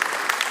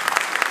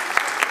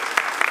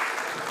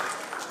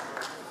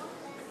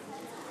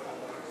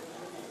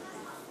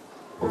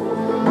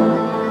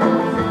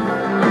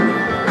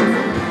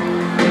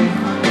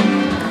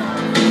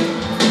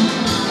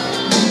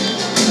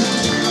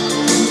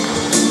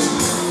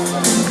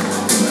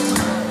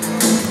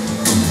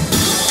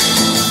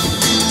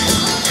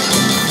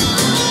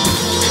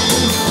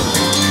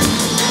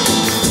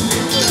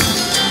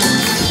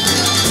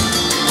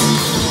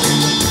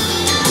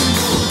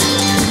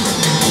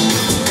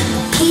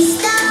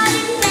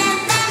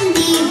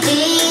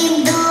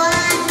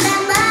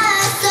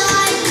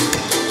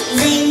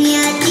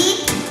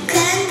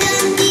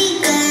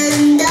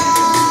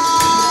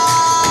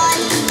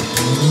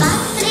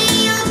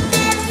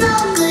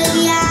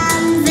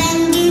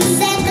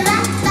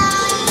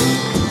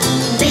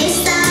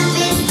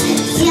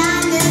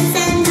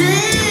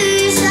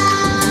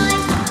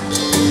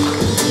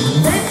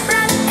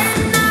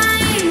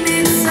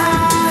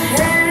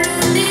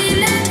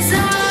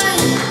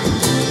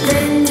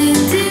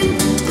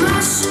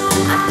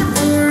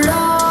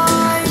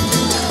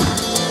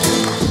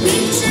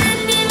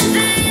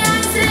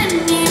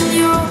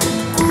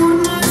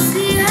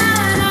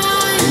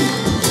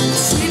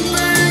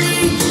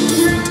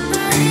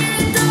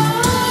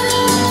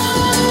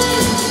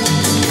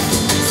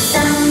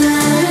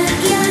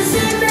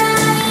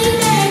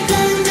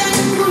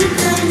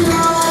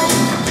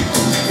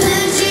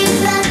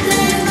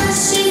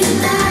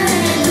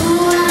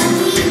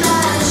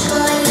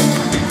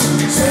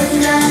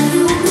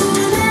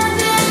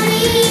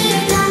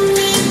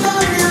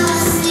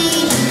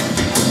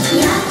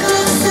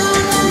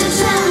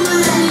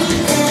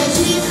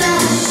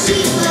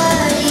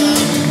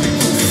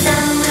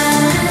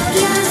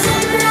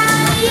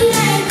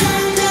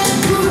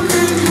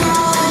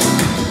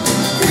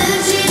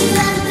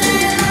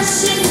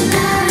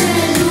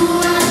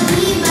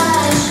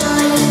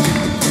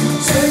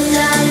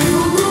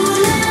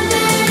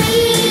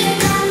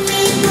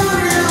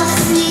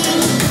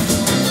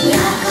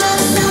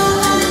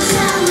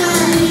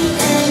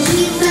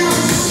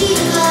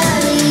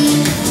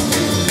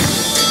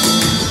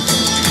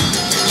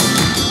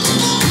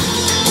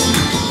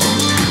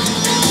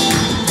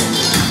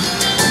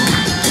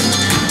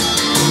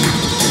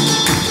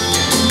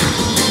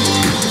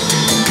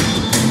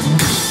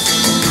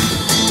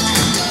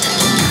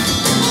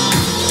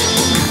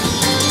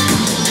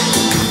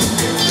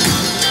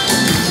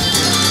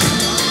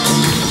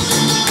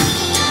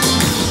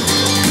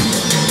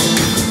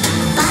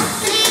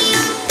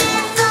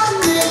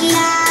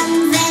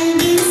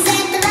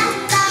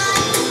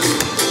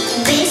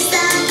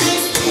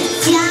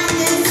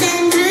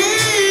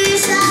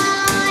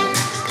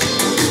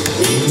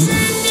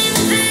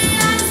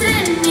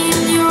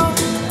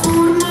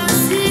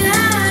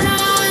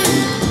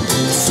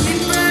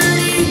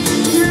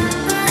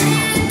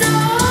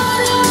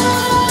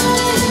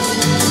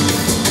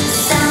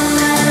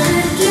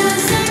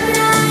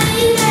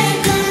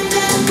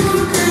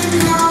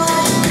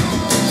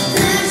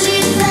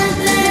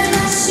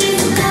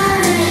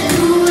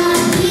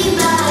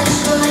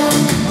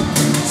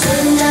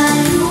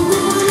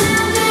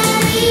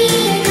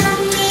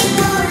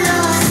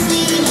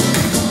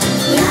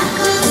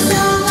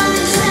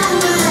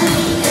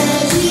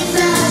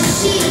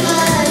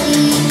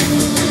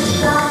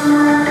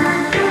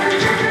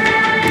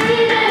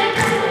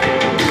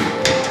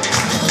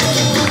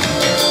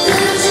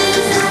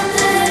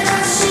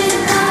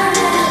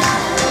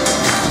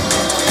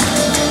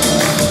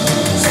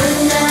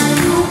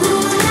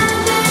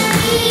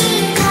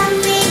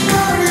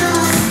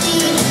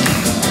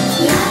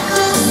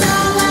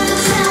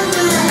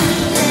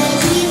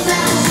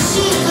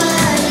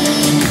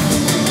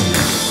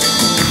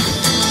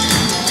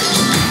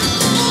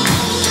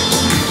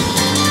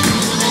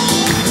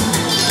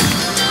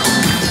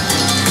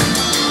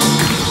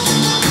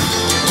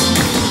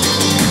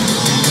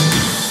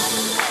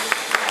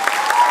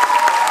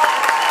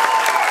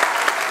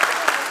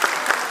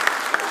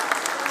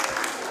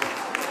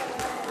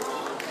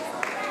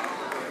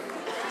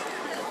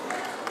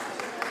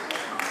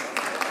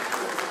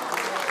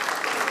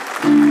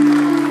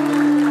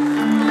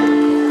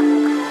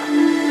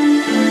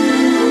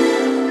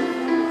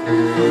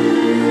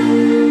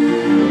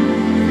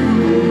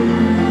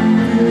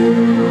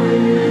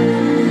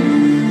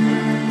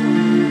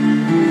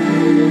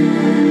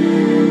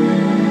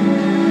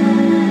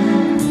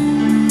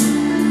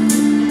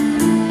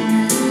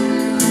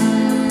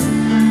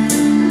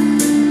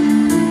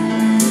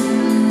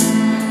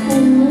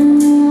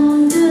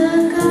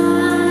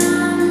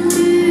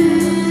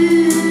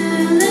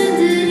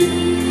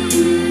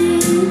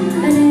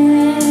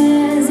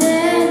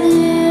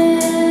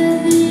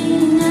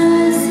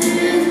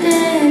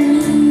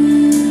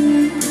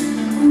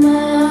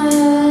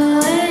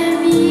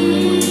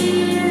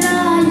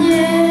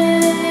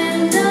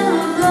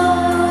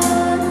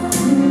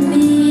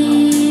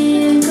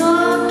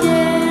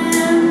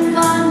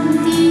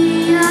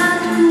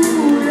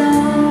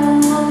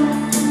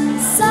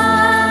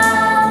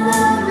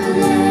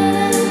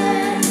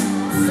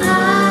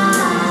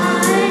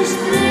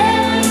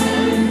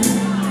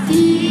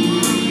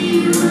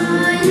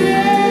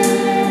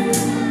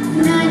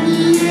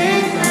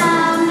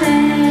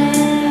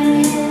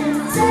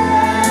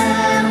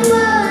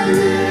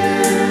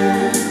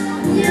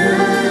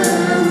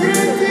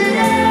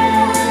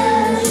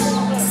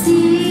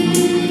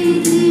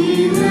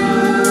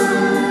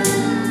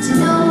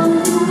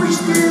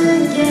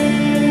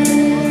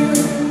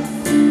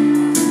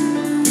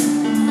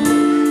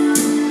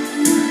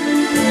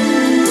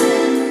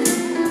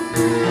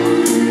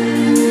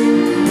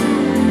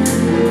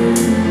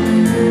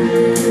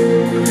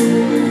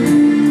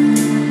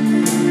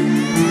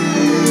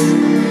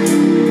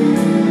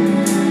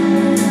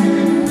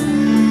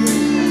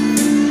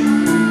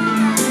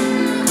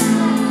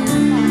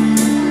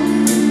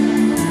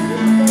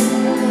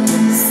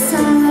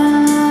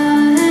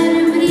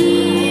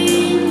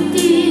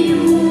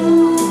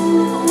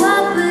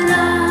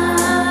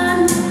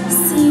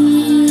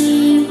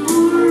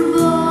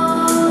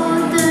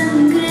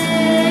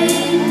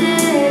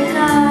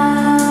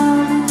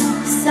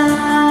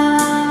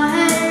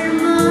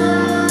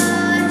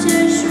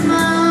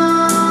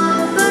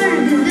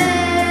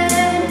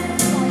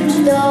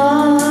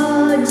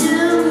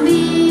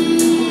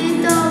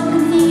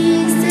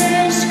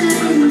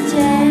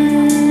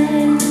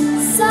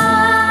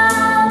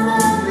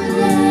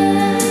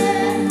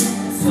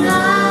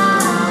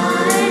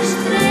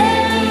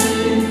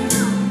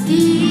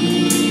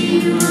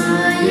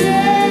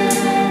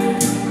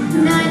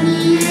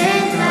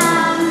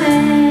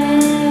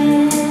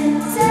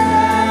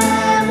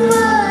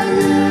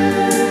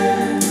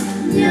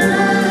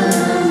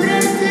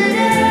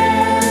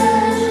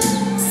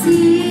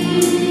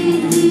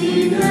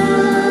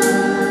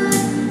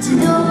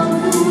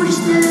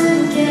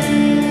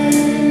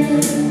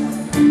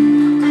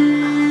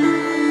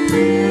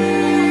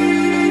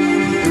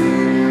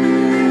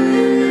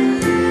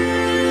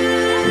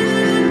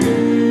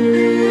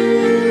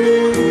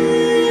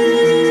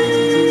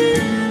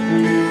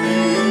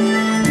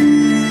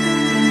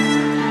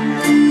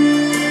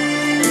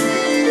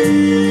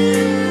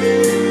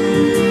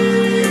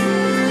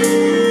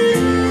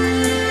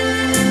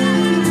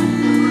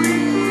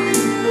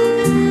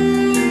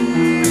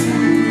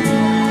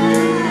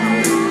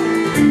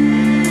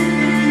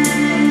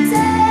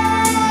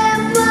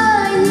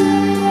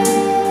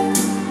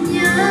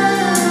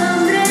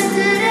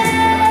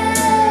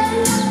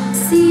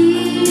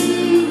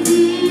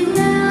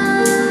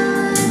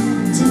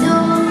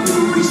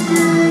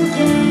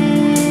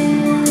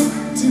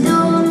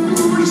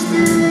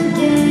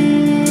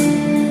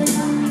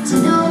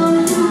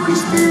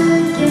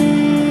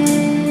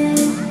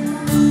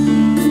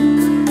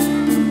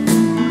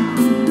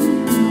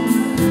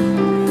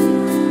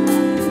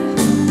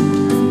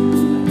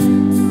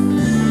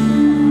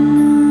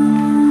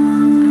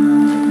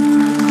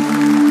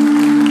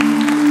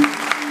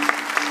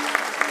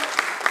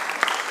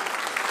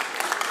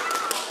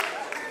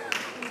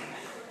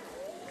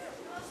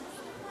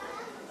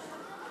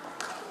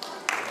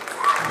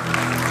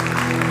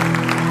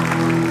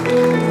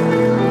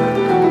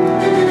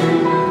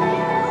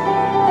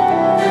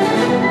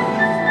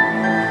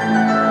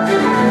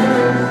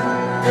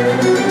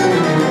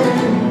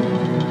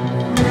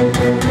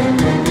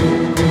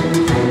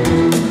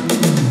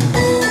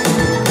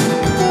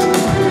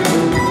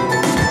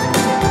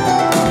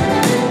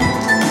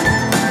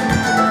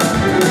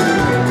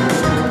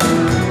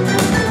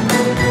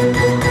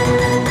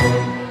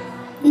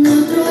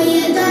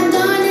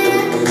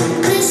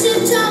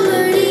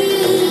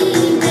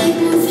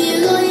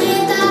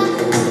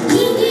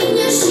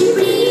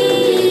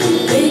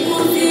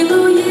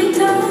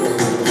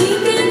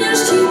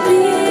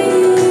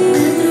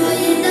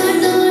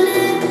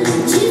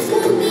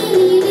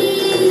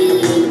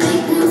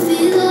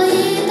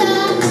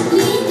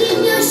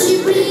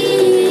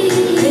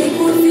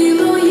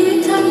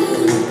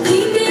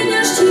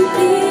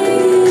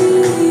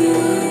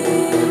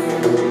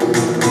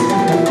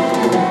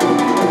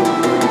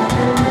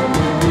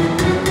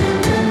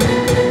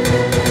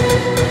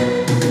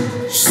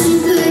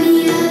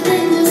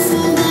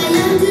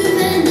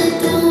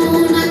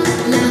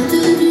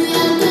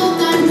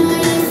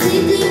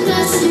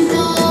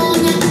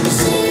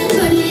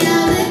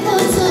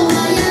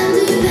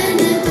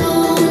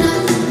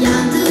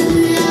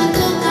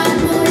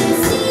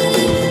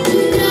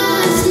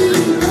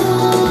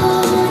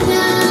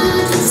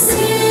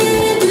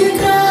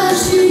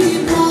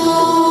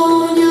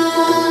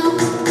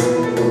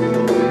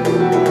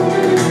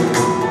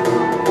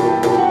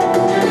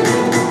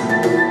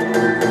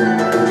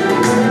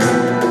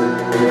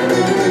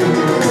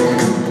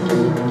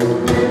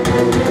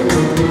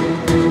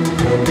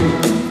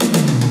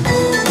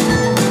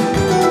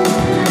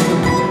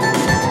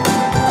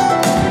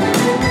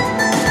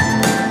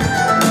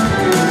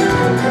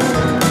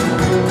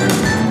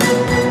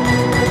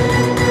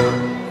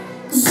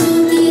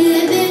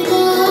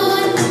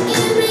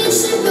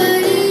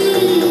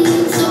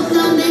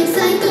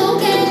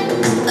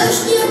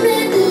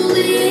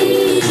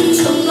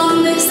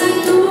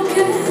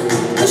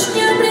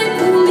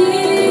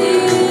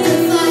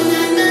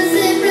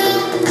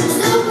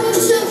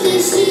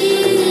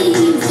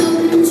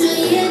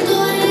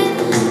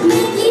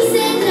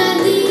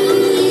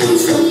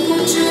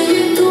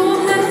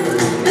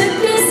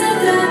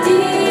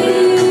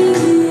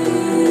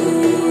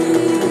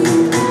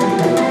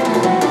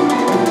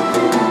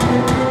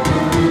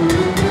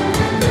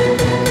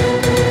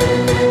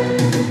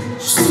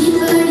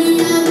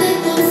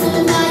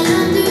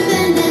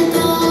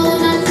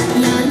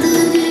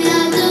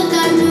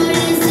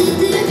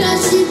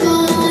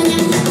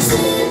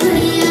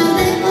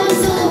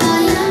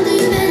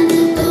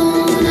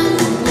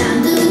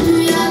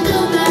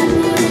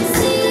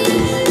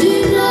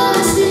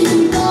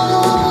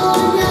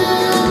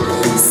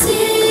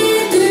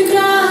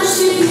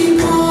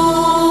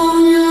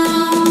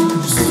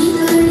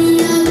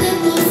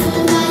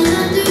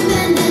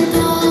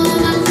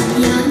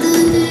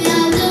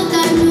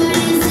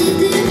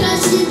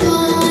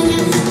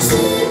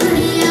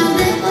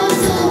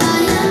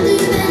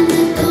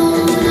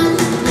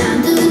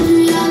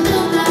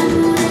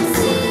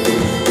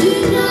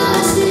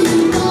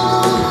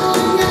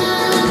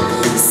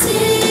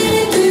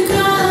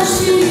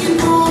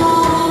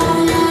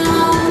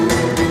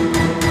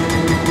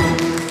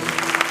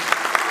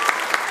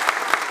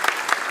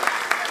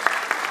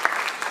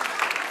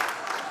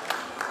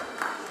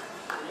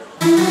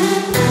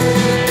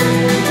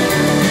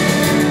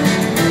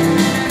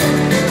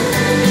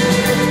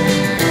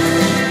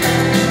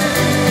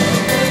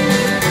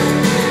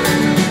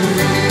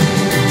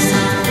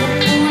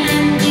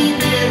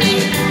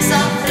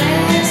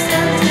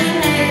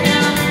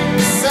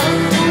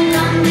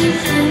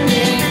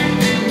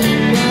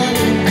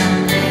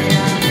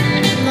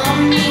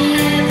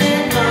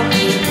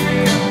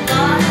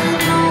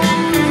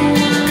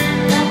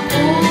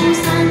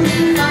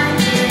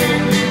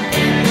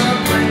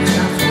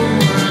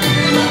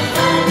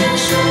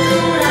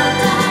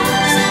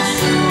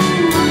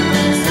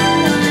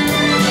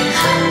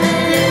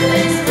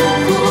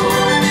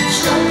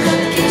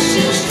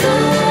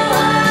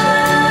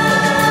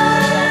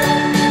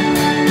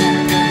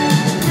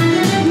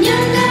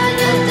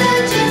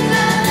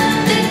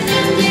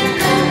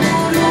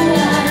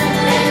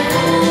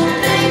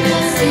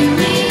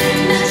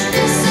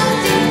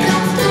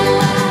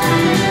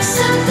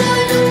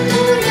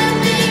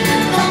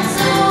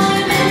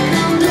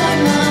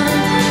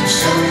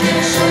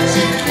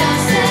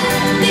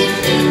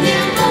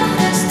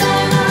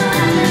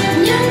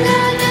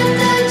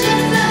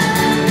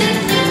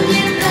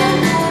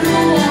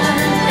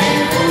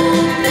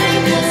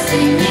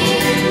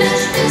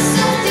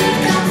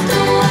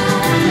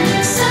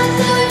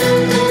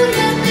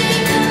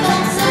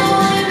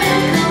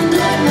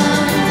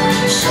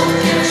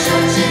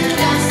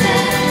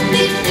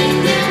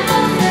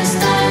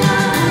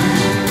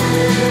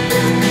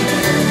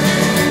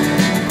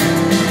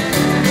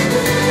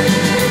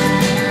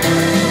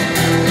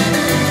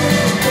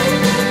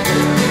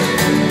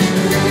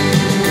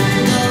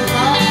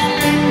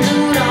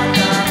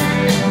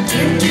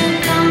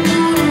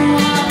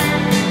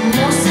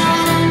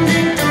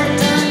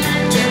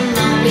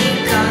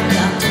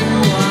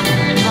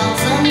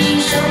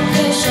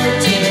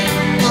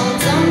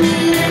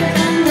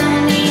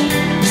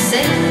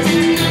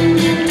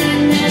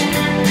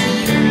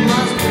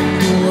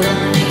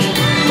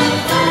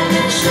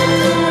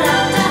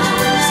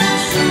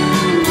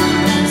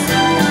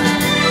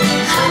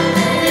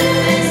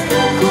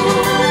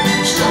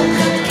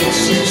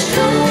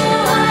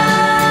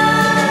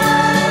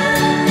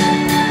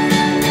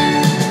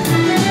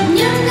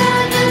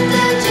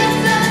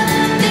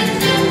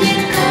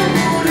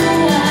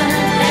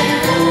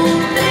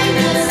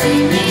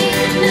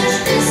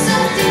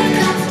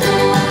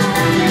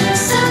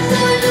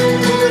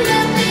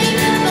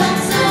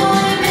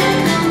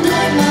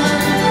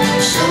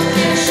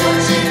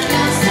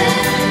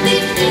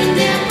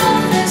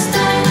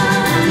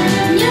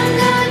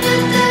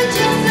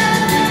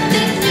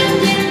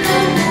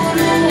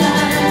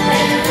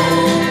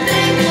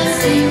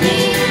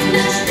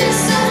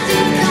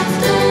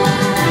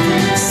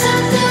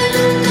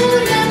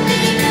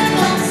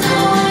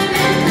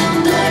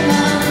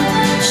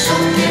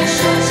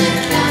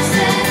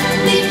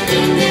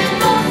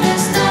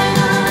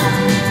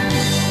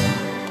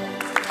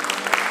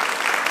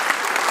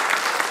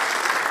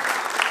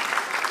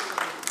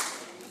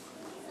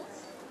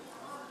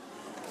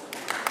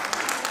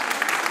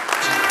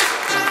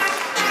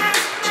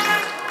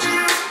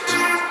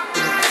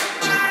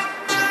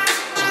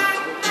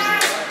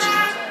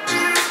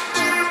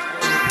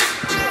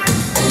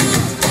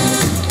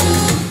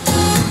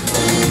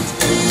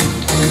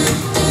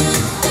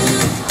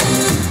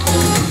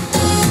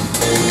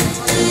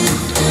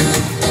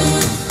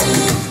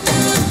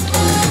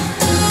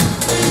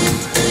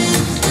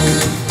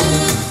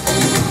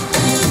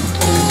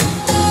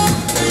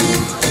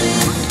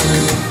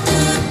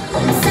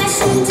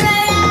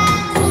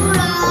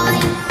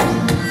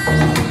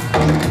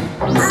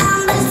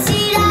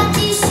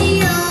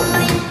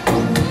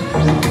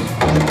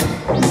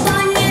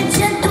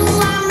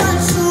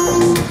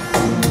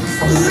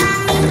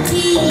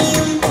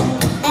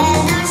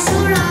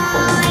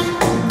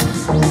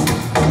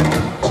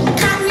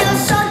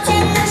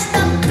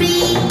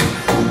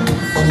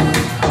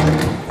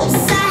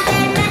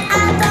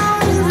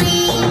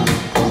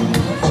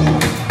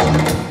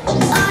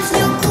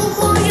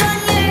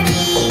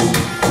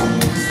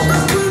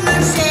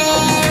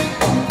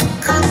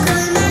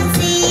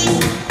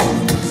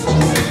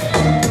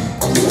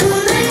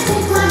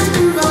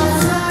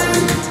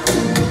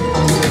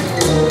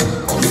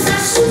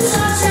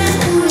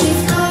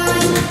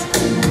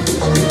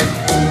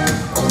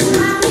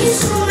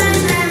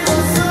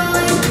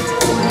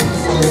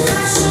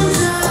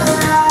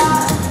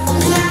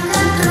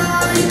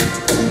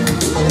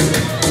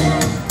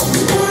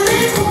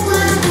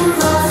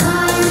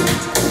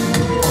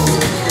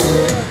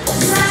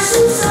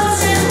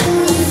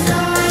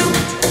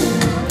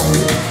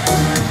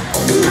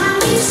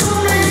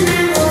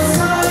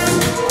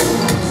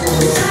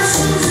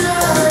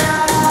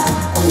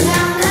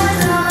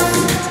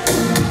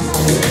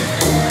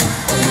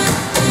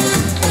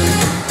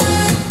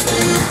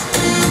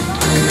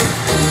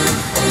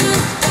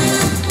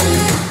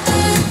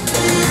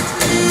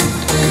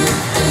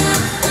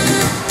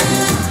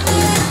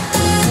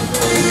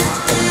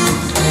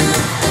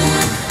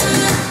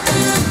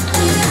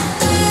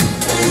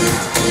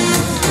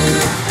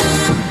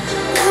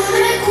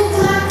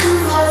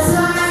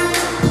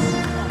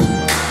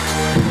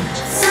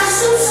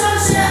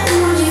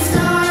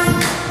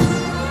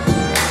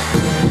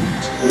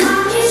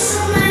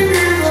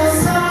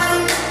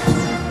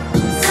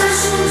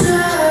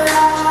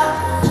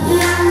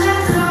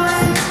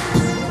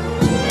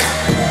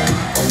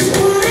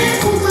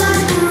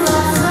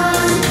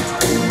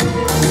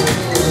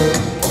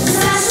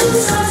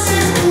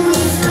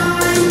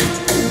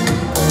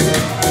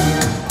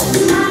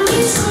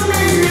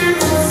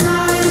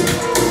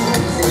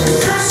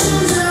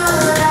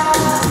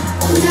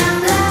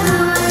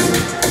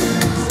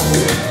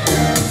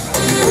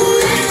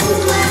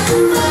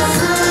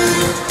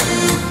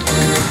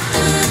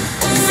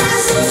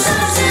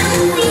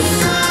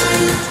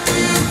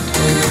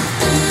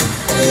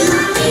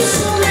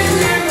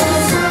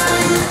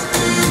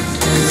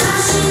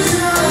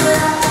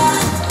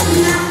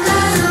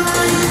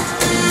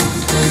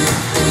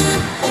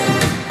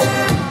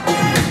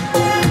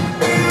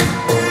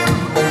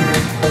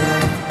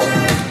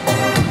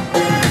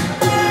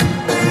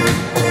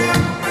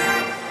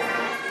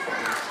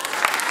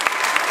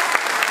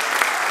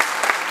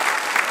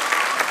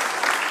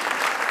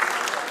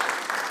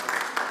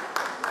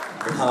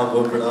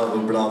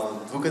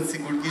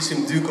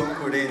 kishim dy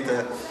konkurente,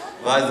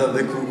 vajza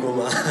dhe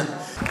kukulla.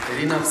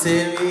 Irina, pse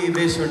jemi I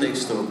veshur në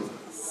kështu?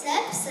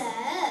 Sepse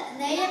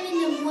ne jemi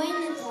në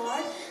muajin e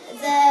Dhor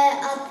dhe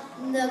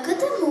në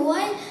këtë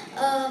muaj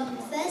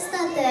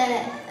festat e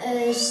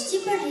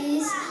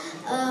Shqipërisë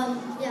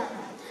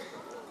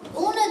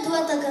unë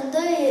duhet të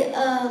këndoj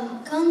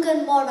këngën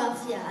Mora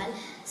fjalë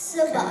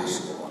së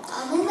bashku.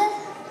 A mundet?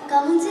 Ka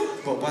mundësi?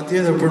 Po,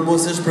 patjetër, për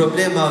mos është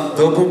problema,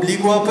 do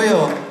publiku apo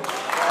jo?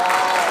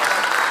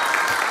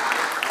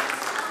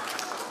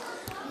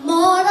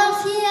 Mora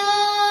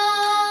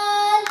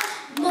fjalë,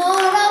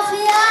 mora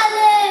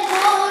fjale,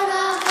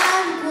 mora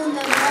barkun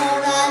dhe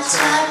mora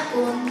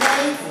qarkun me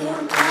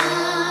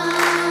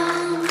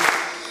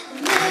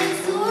I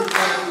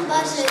thurkan,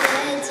 bashkë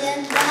dhe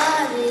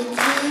gjendari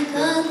ti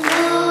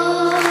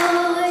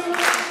këndoj,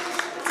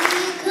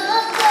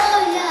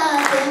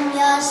 dhe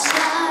mja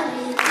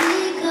shari ti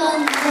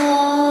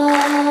këndoj.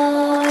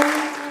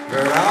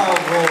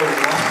 Bravo,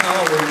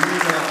 wow,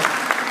 Irina!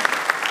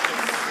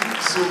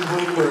 Shumë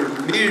bukur.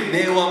 Mirë,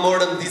 ne u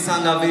morëm disa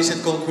nga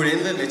veshjet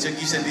konkurrentëve, me që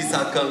kishe disa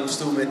këngë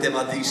kështu me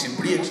tematikë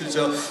Shqipëri, kështu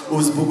që u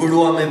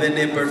zbukuruam edhe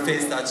ne për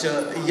festa që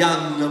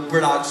janë në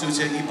prag, kështu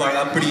që I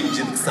paraprim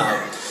gjithë kësaj.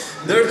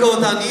 Ndërkohë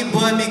tani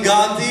bëhemi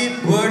gati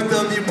për të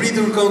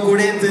mirëpritur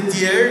konkurrentë të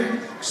tjerë,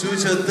 kështu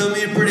që të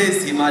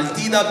mirëpresim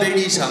Altida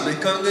Berisha me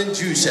këngën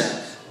Gjyshe,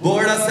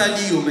 Bora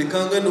Saliu me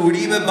këngën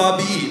Urime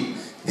Babi im,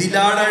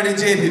 Dilara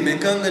Regjepi me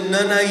këngën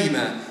Nëna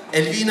ime,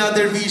 Elvina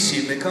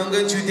Dervishi me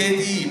këngën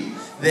Qyteti im,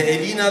 dhe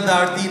Elina dhe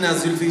Ardina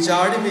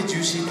Zulfiqari me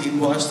Gjyshin tim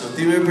po ashtu.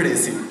 Ti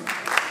mirëpresim.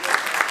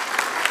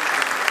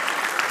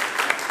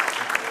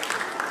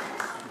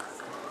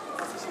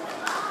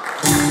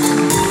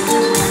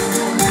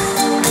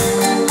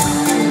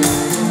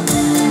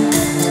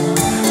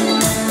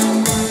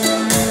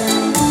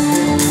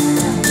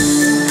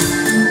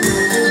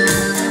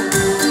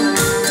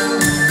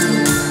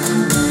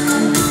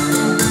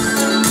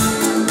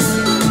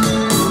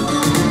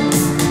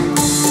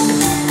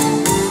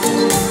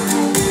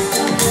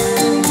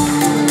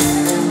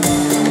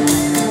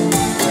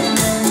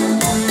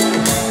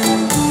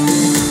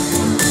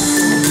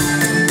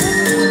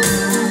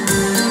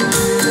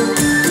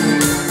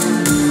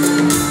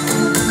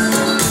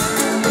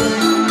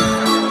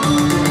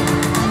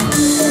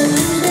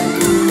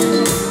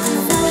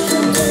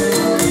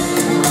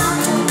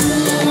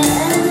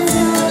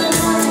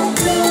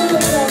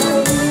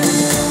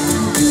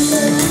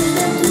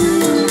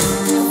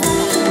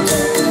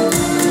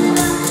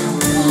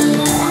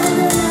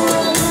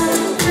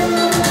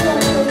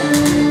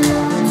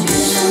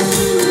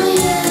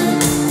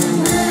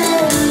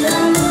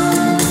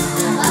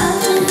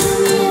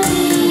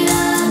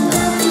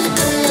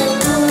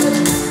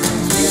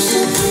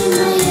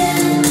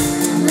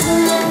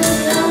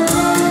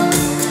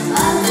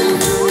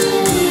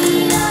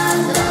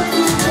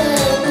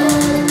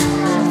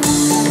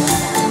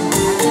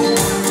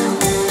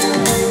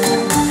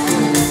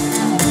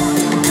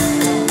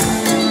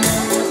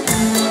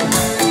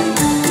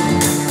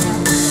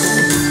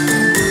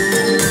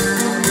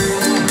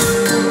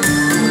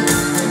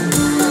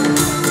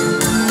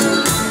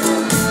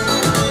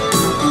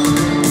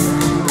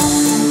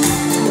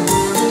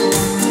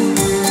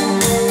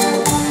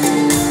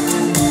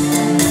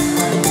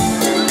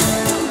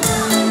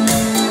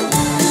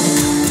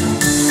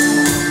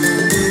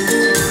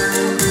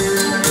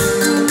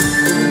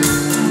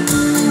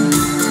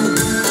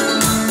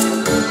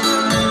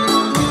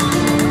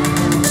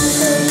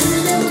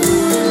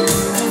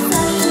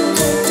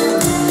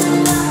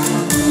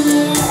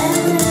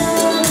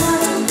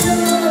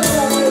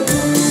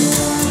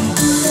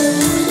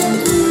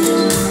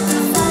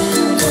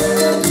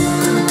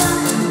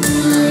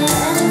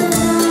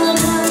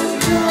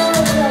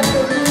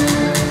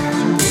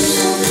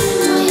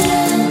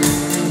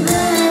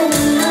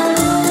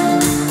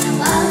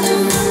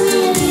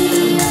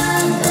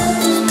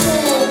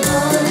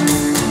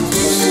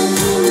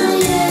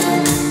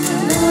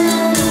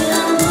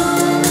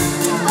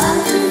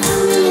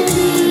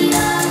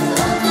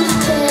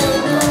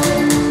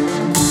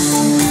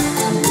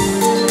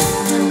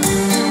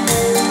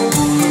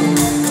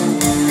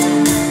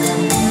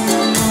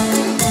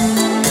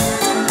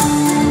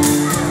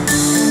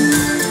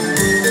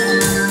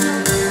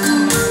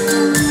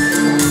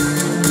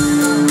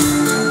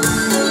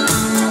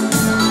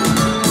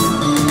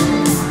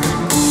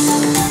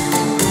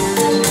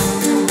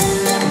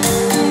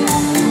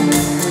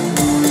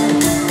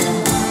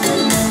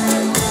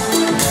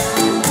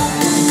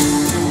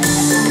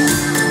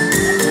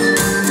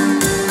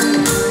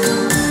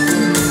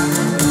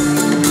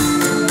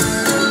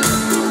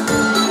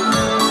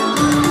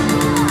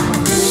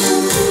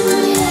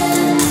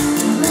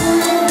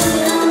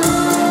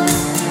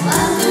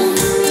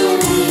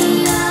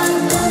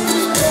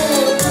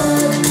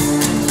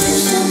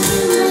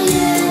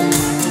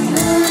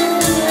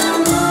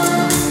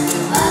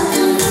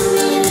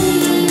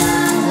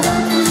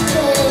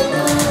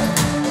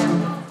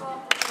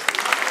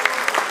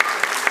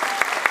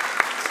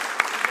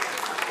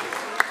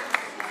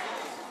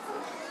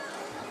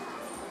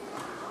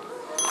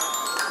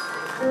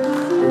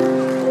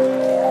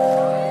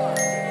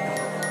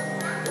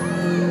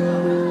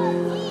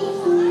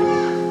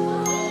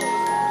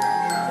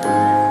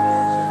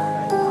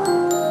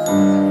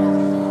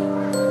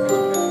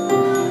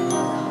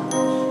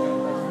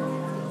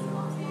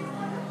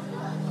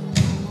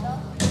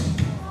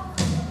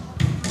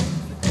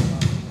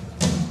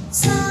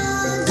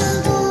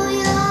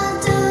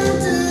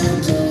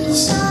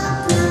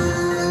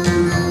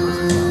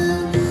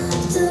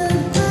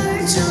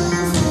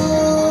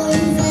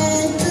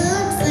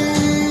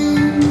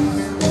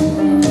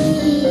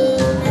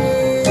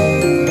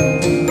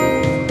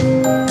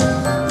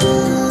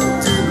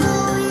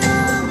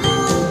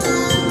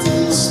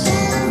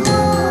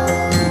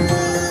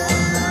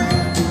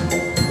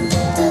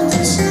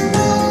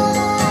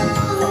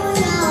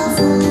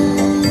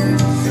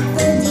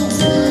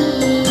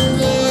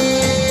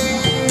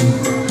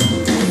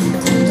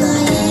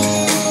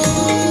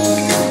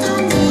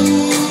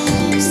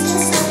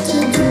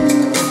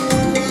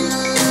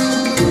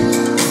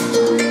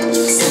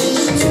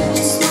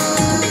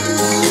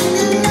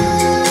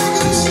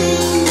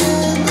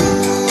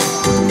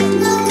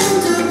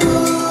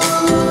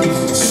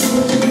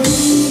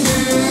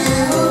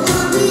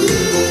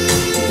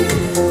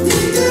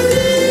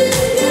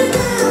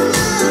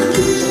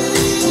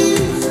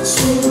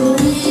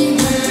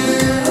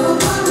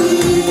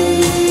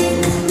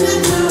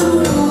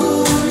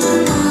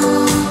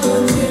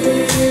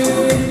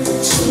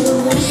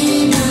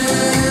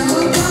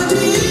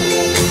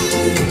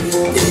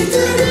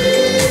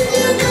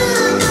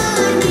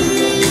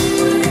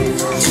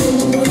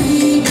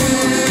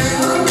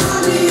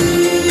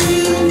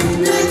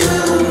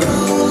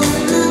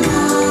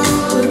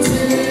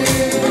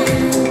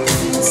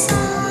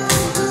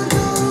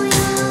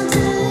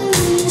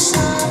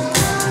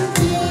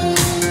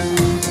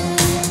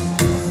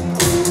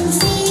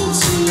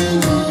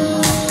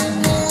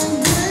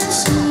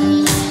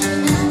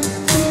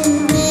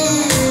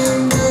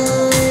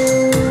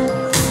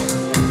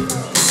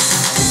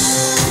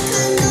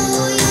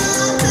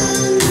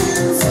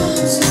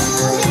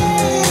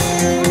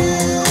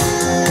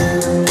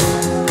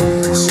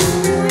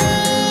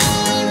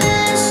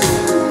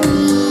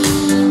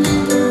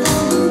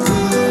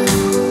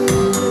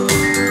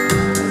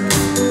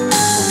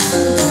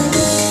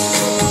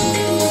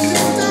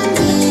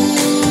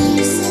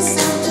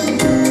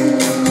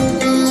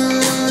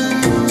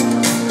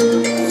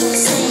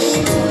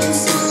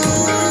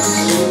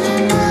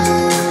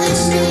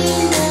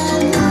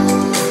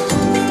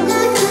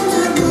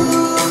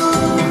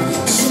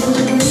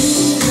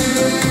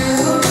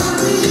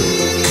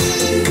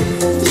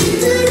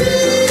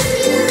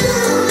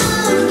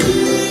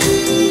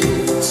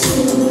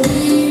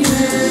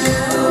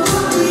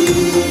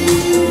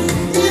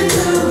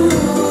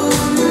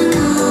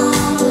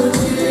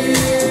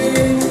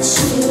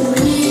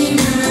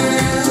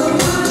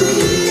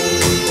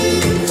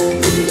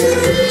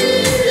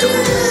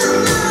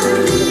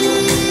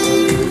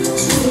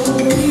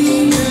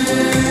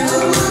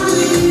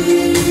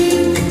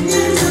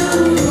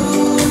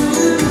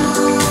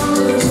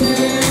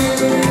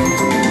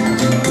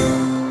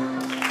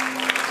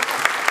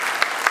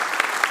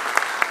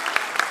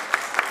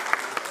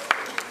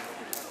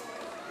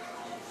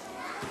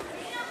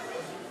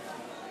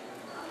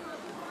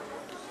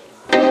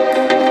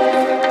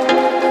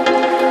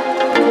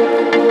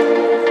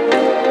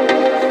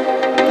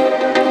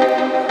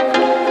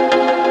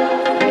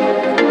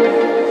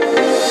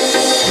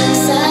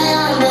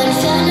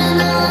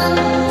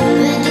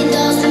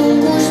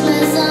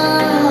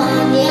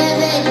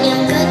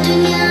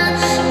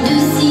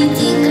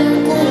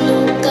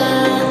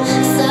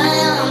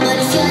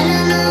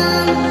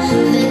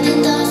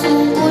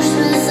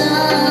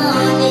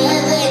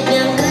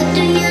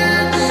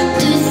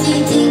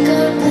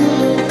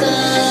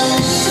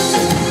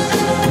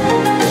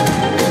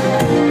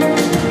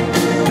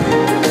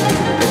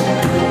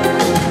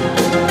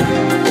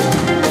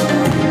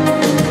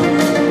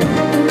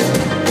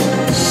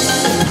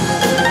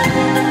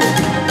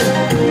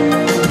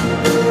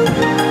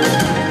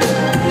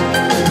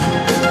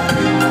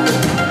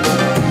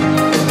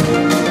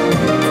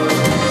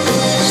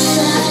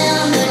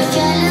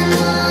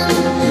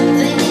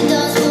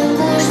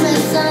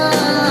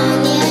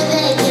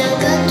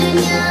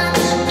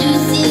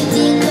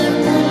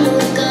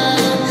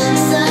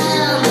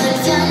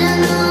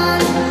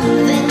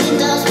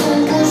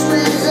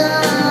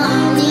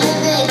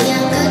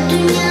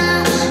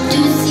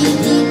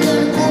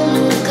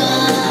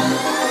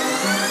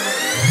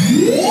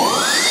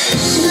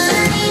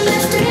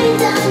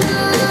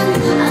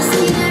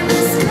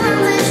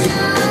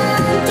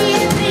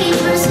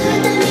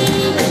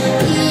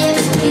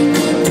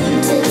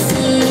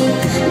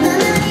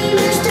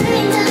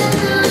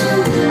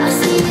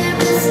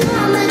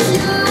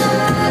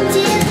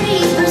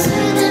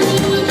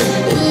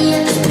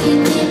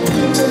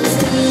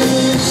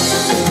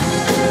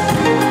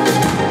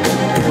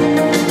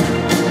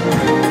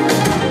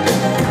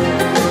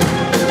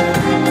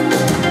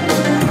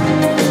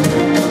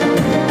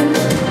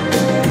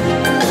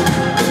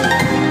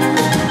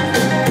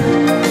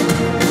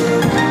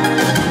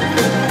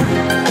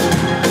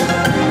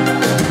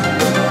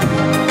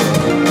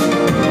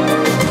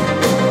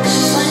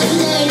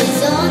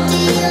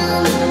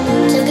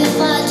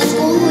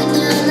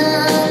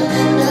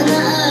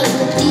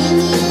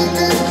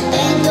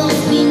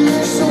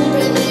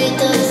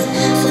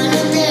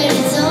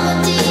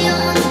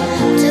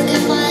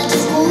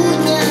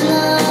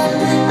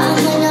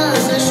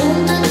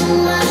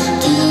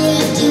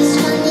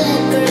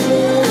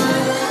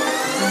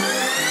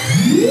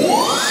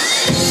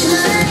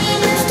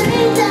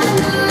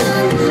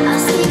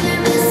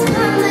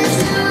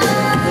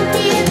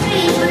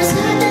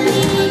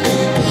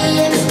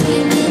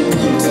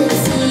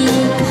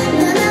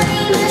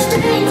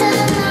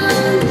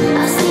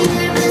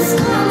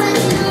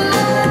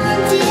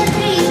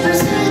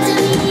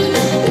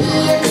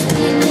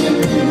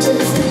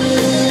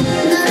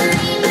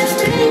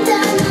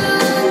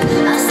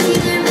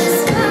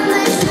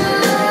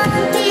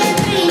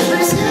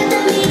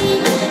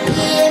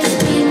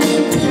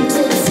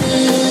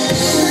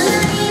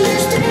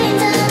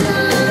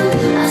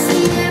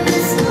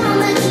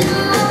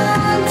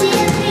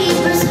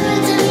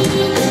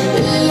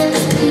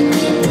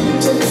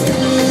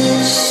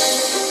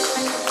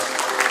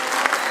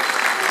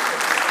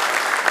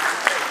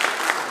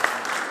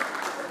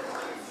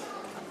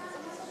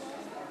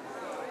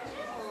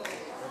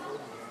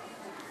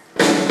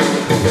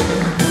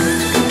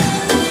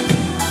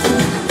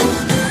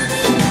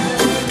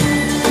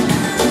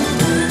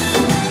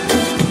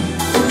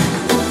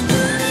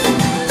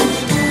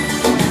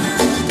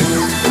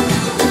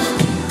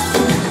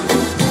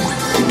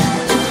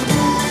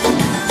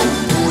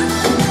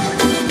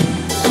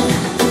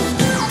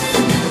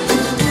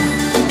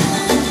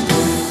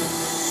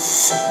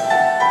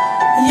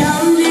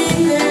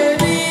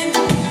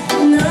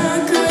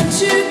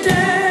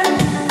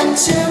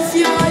 Që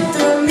fjallë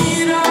të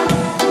mira,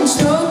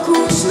 çdo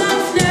kush na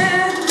flet.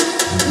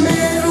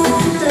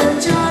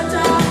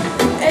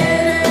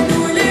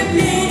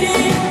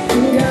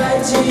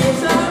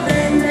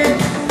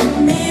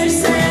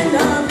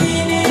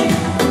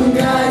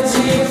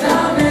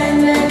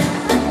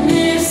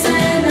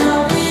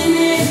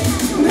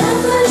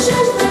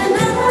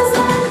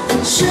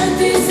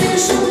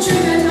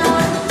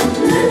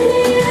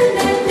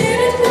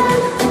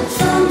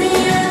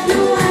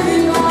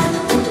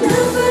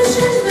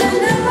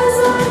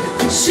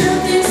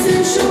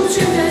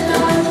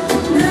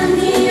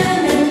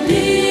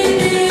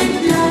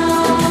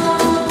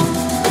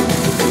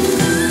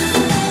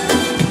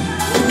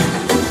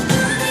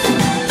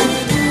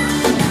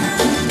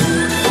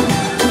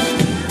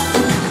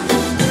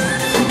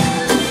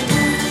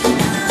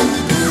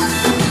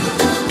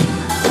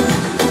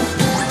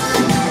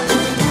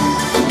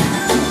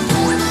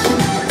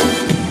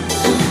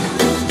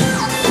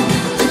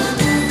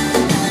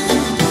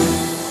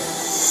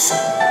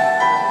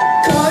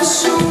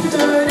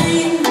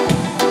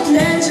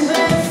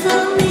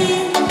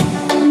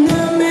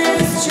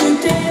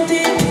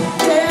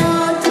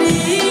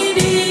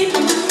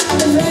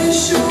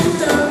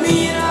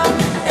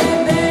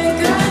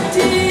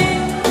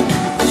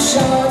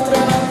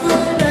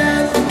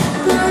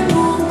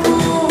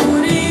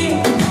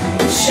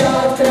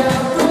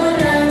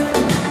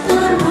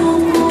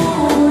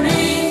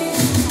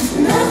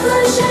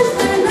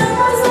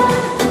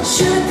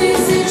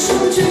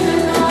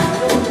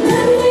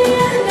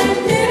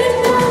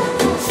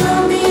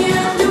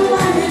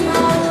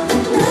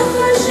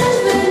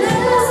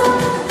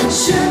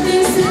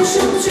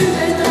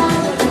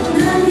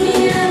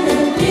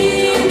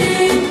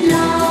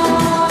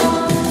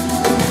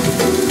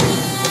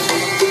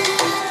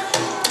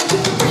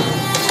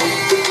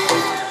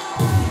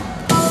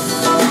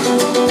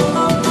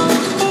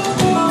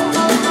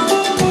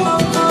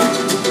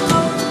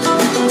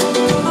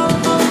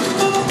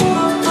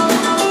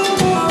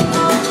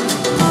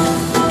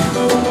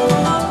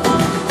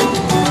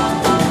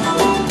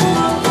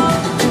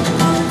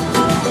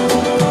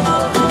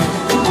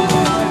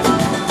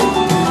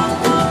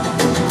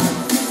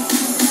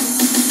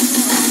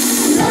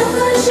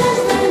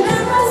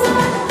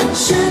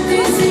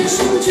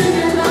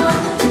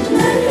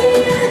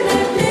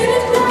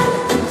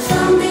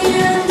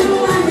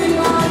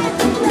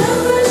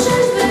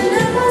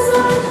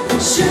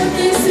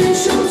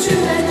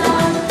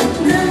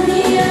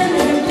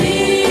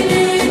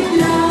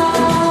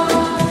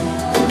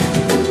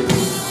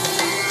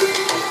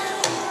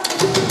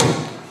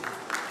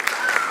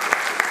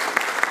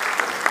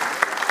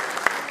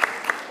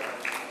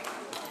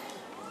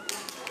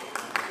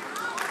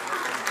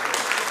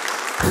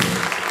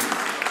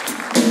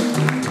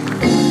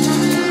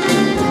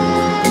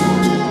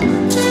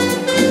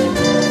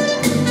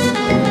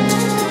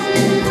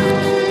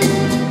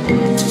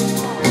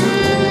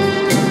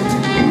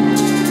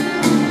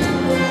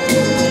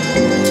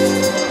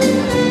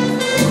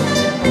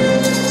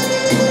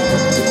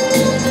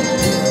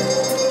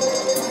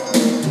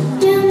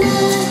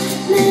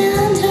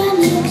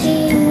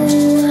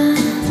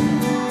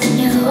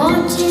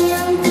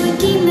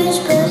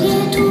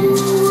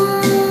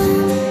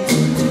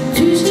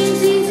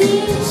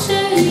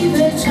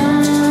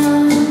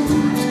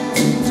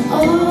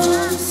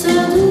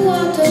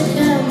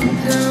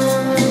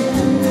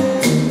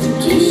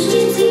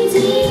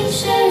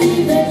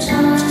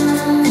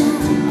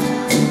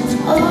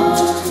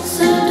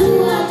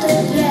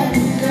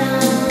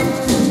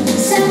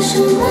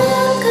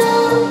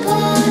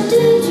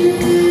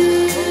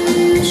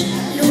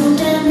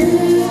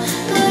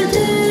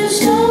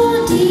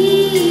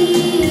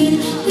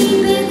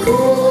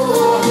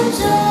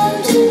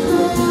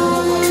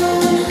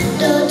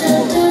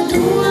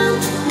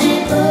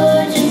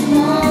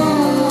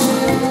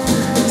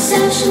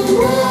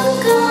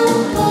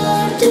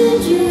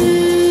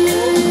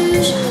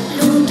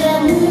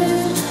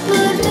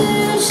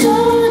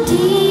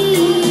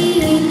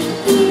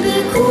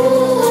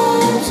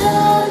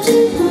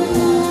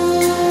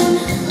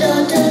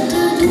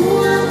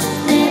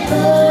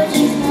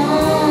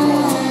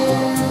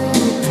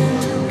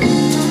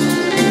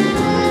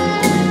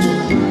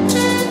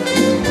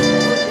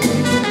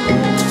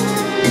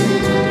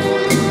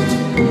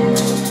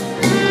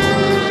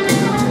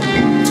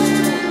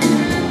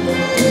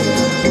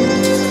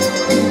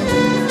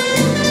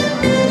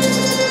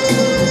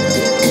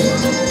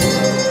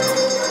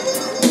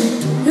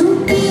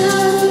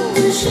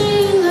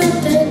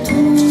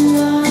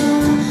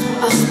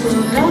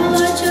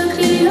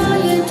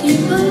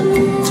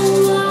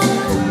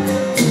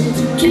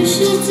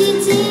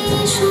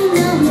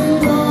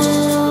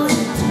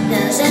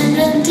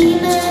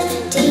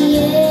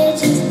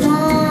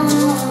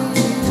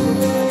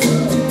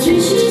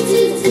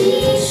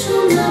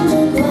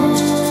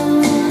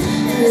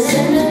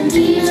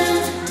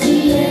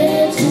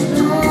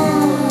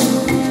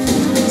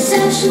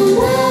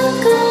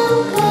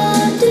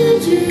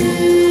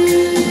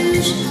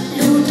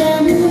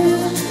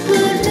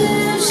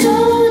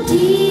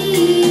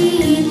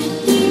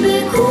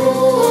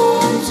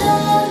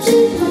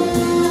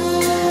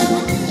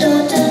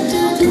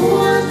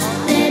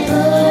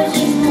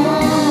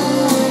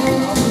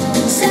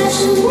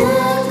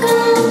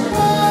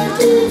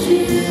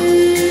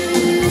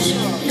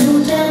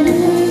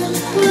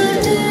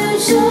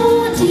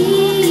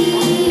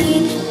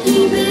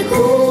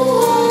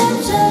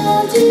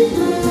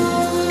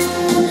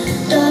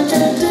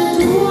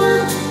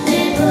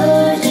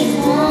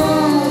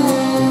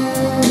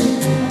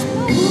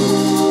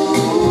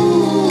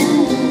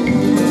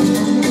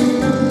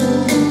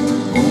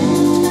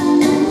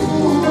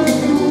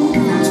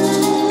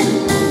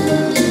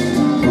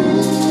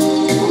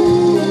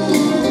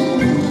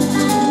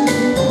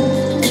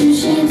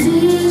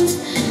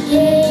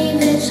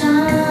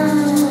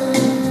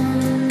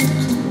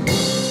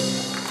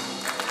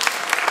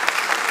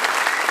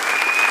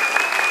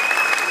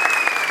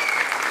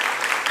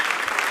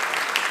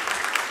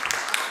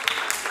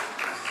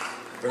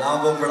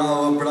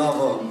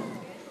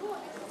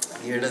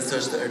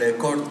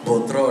 rekord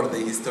botror dhe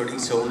historik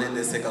që unë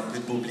ende se ka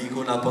pyet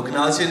publikun, apo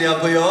kënaqeni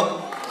apo jo?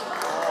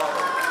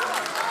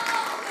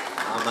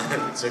 Ama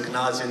që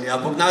kënaqeni,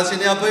 apo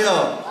kënaqeni apo jo?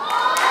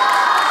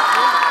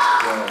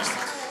 Jo është.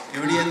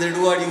 Juri e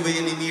nderuar, juve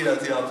jeni mirë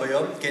aty apo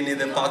jo? Keni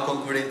edhe pak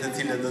konkurrentë të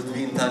cilët do të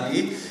vinë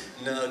tani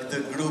në këtë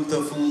grup të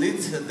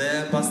fundit dhe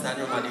pastaj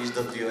normalisht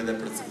do të vijë edhe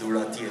procedura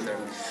tjetër.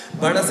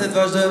 Para se të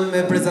vazhdojmë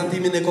me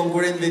prezantimin e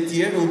konkurrentëve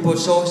tjerë, unë po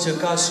shoh që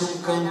ka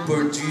shumë këngë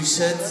për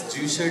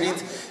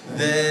gjysherit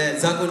dhe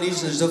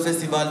zakonisht në çdo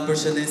festival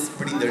përshëndes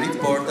prindërit,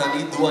 por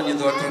tani dua një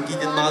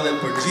duartërkitje të madhe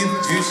për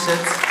gjithë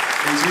gjyshet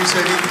e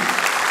gjysherit.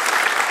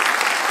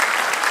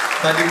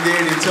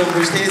 Faleminderit që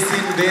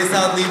mbështesin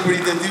besat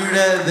nipërit e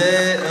tyre dhe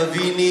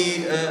vini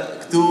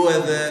këtu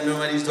edhe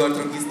normalisht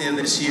duartërkisni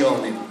edhe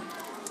shihoni.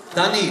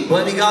 Tani,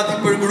 bëhemi gati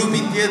për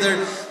grupin tjetër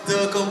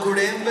të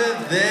konkurrentëve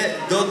dhe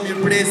do të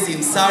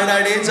mirëpresim Sara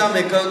Rexha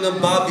me këngën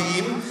Babi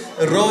im,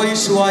 Roy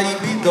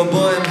Shuaibi do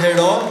bëhem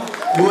hero,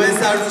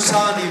 Luesa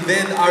Rushani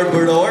vend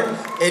arbëror,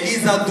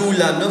 Eliza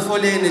Dula në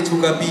folen e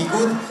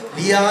Qukapikut,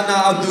 Liana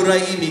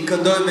Abdurrahimi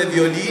këndoj me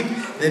violin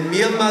dhe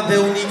Mjelma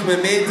dhe Unik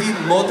Mehmeti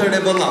motër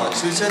e vëllak.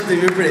 Kështu që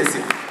të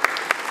mirëpresim.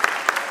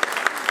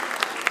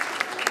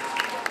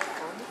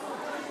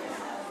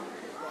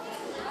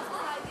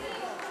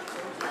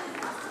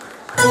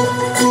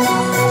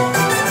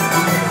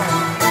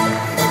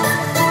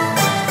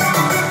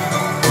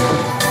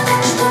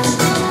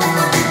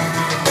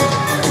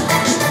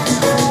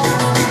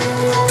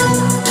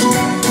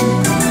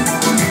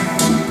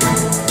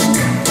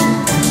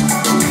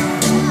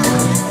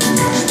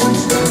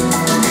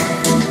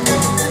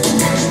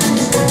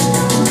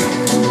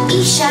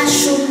 Isha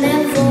shumë e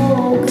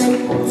vogël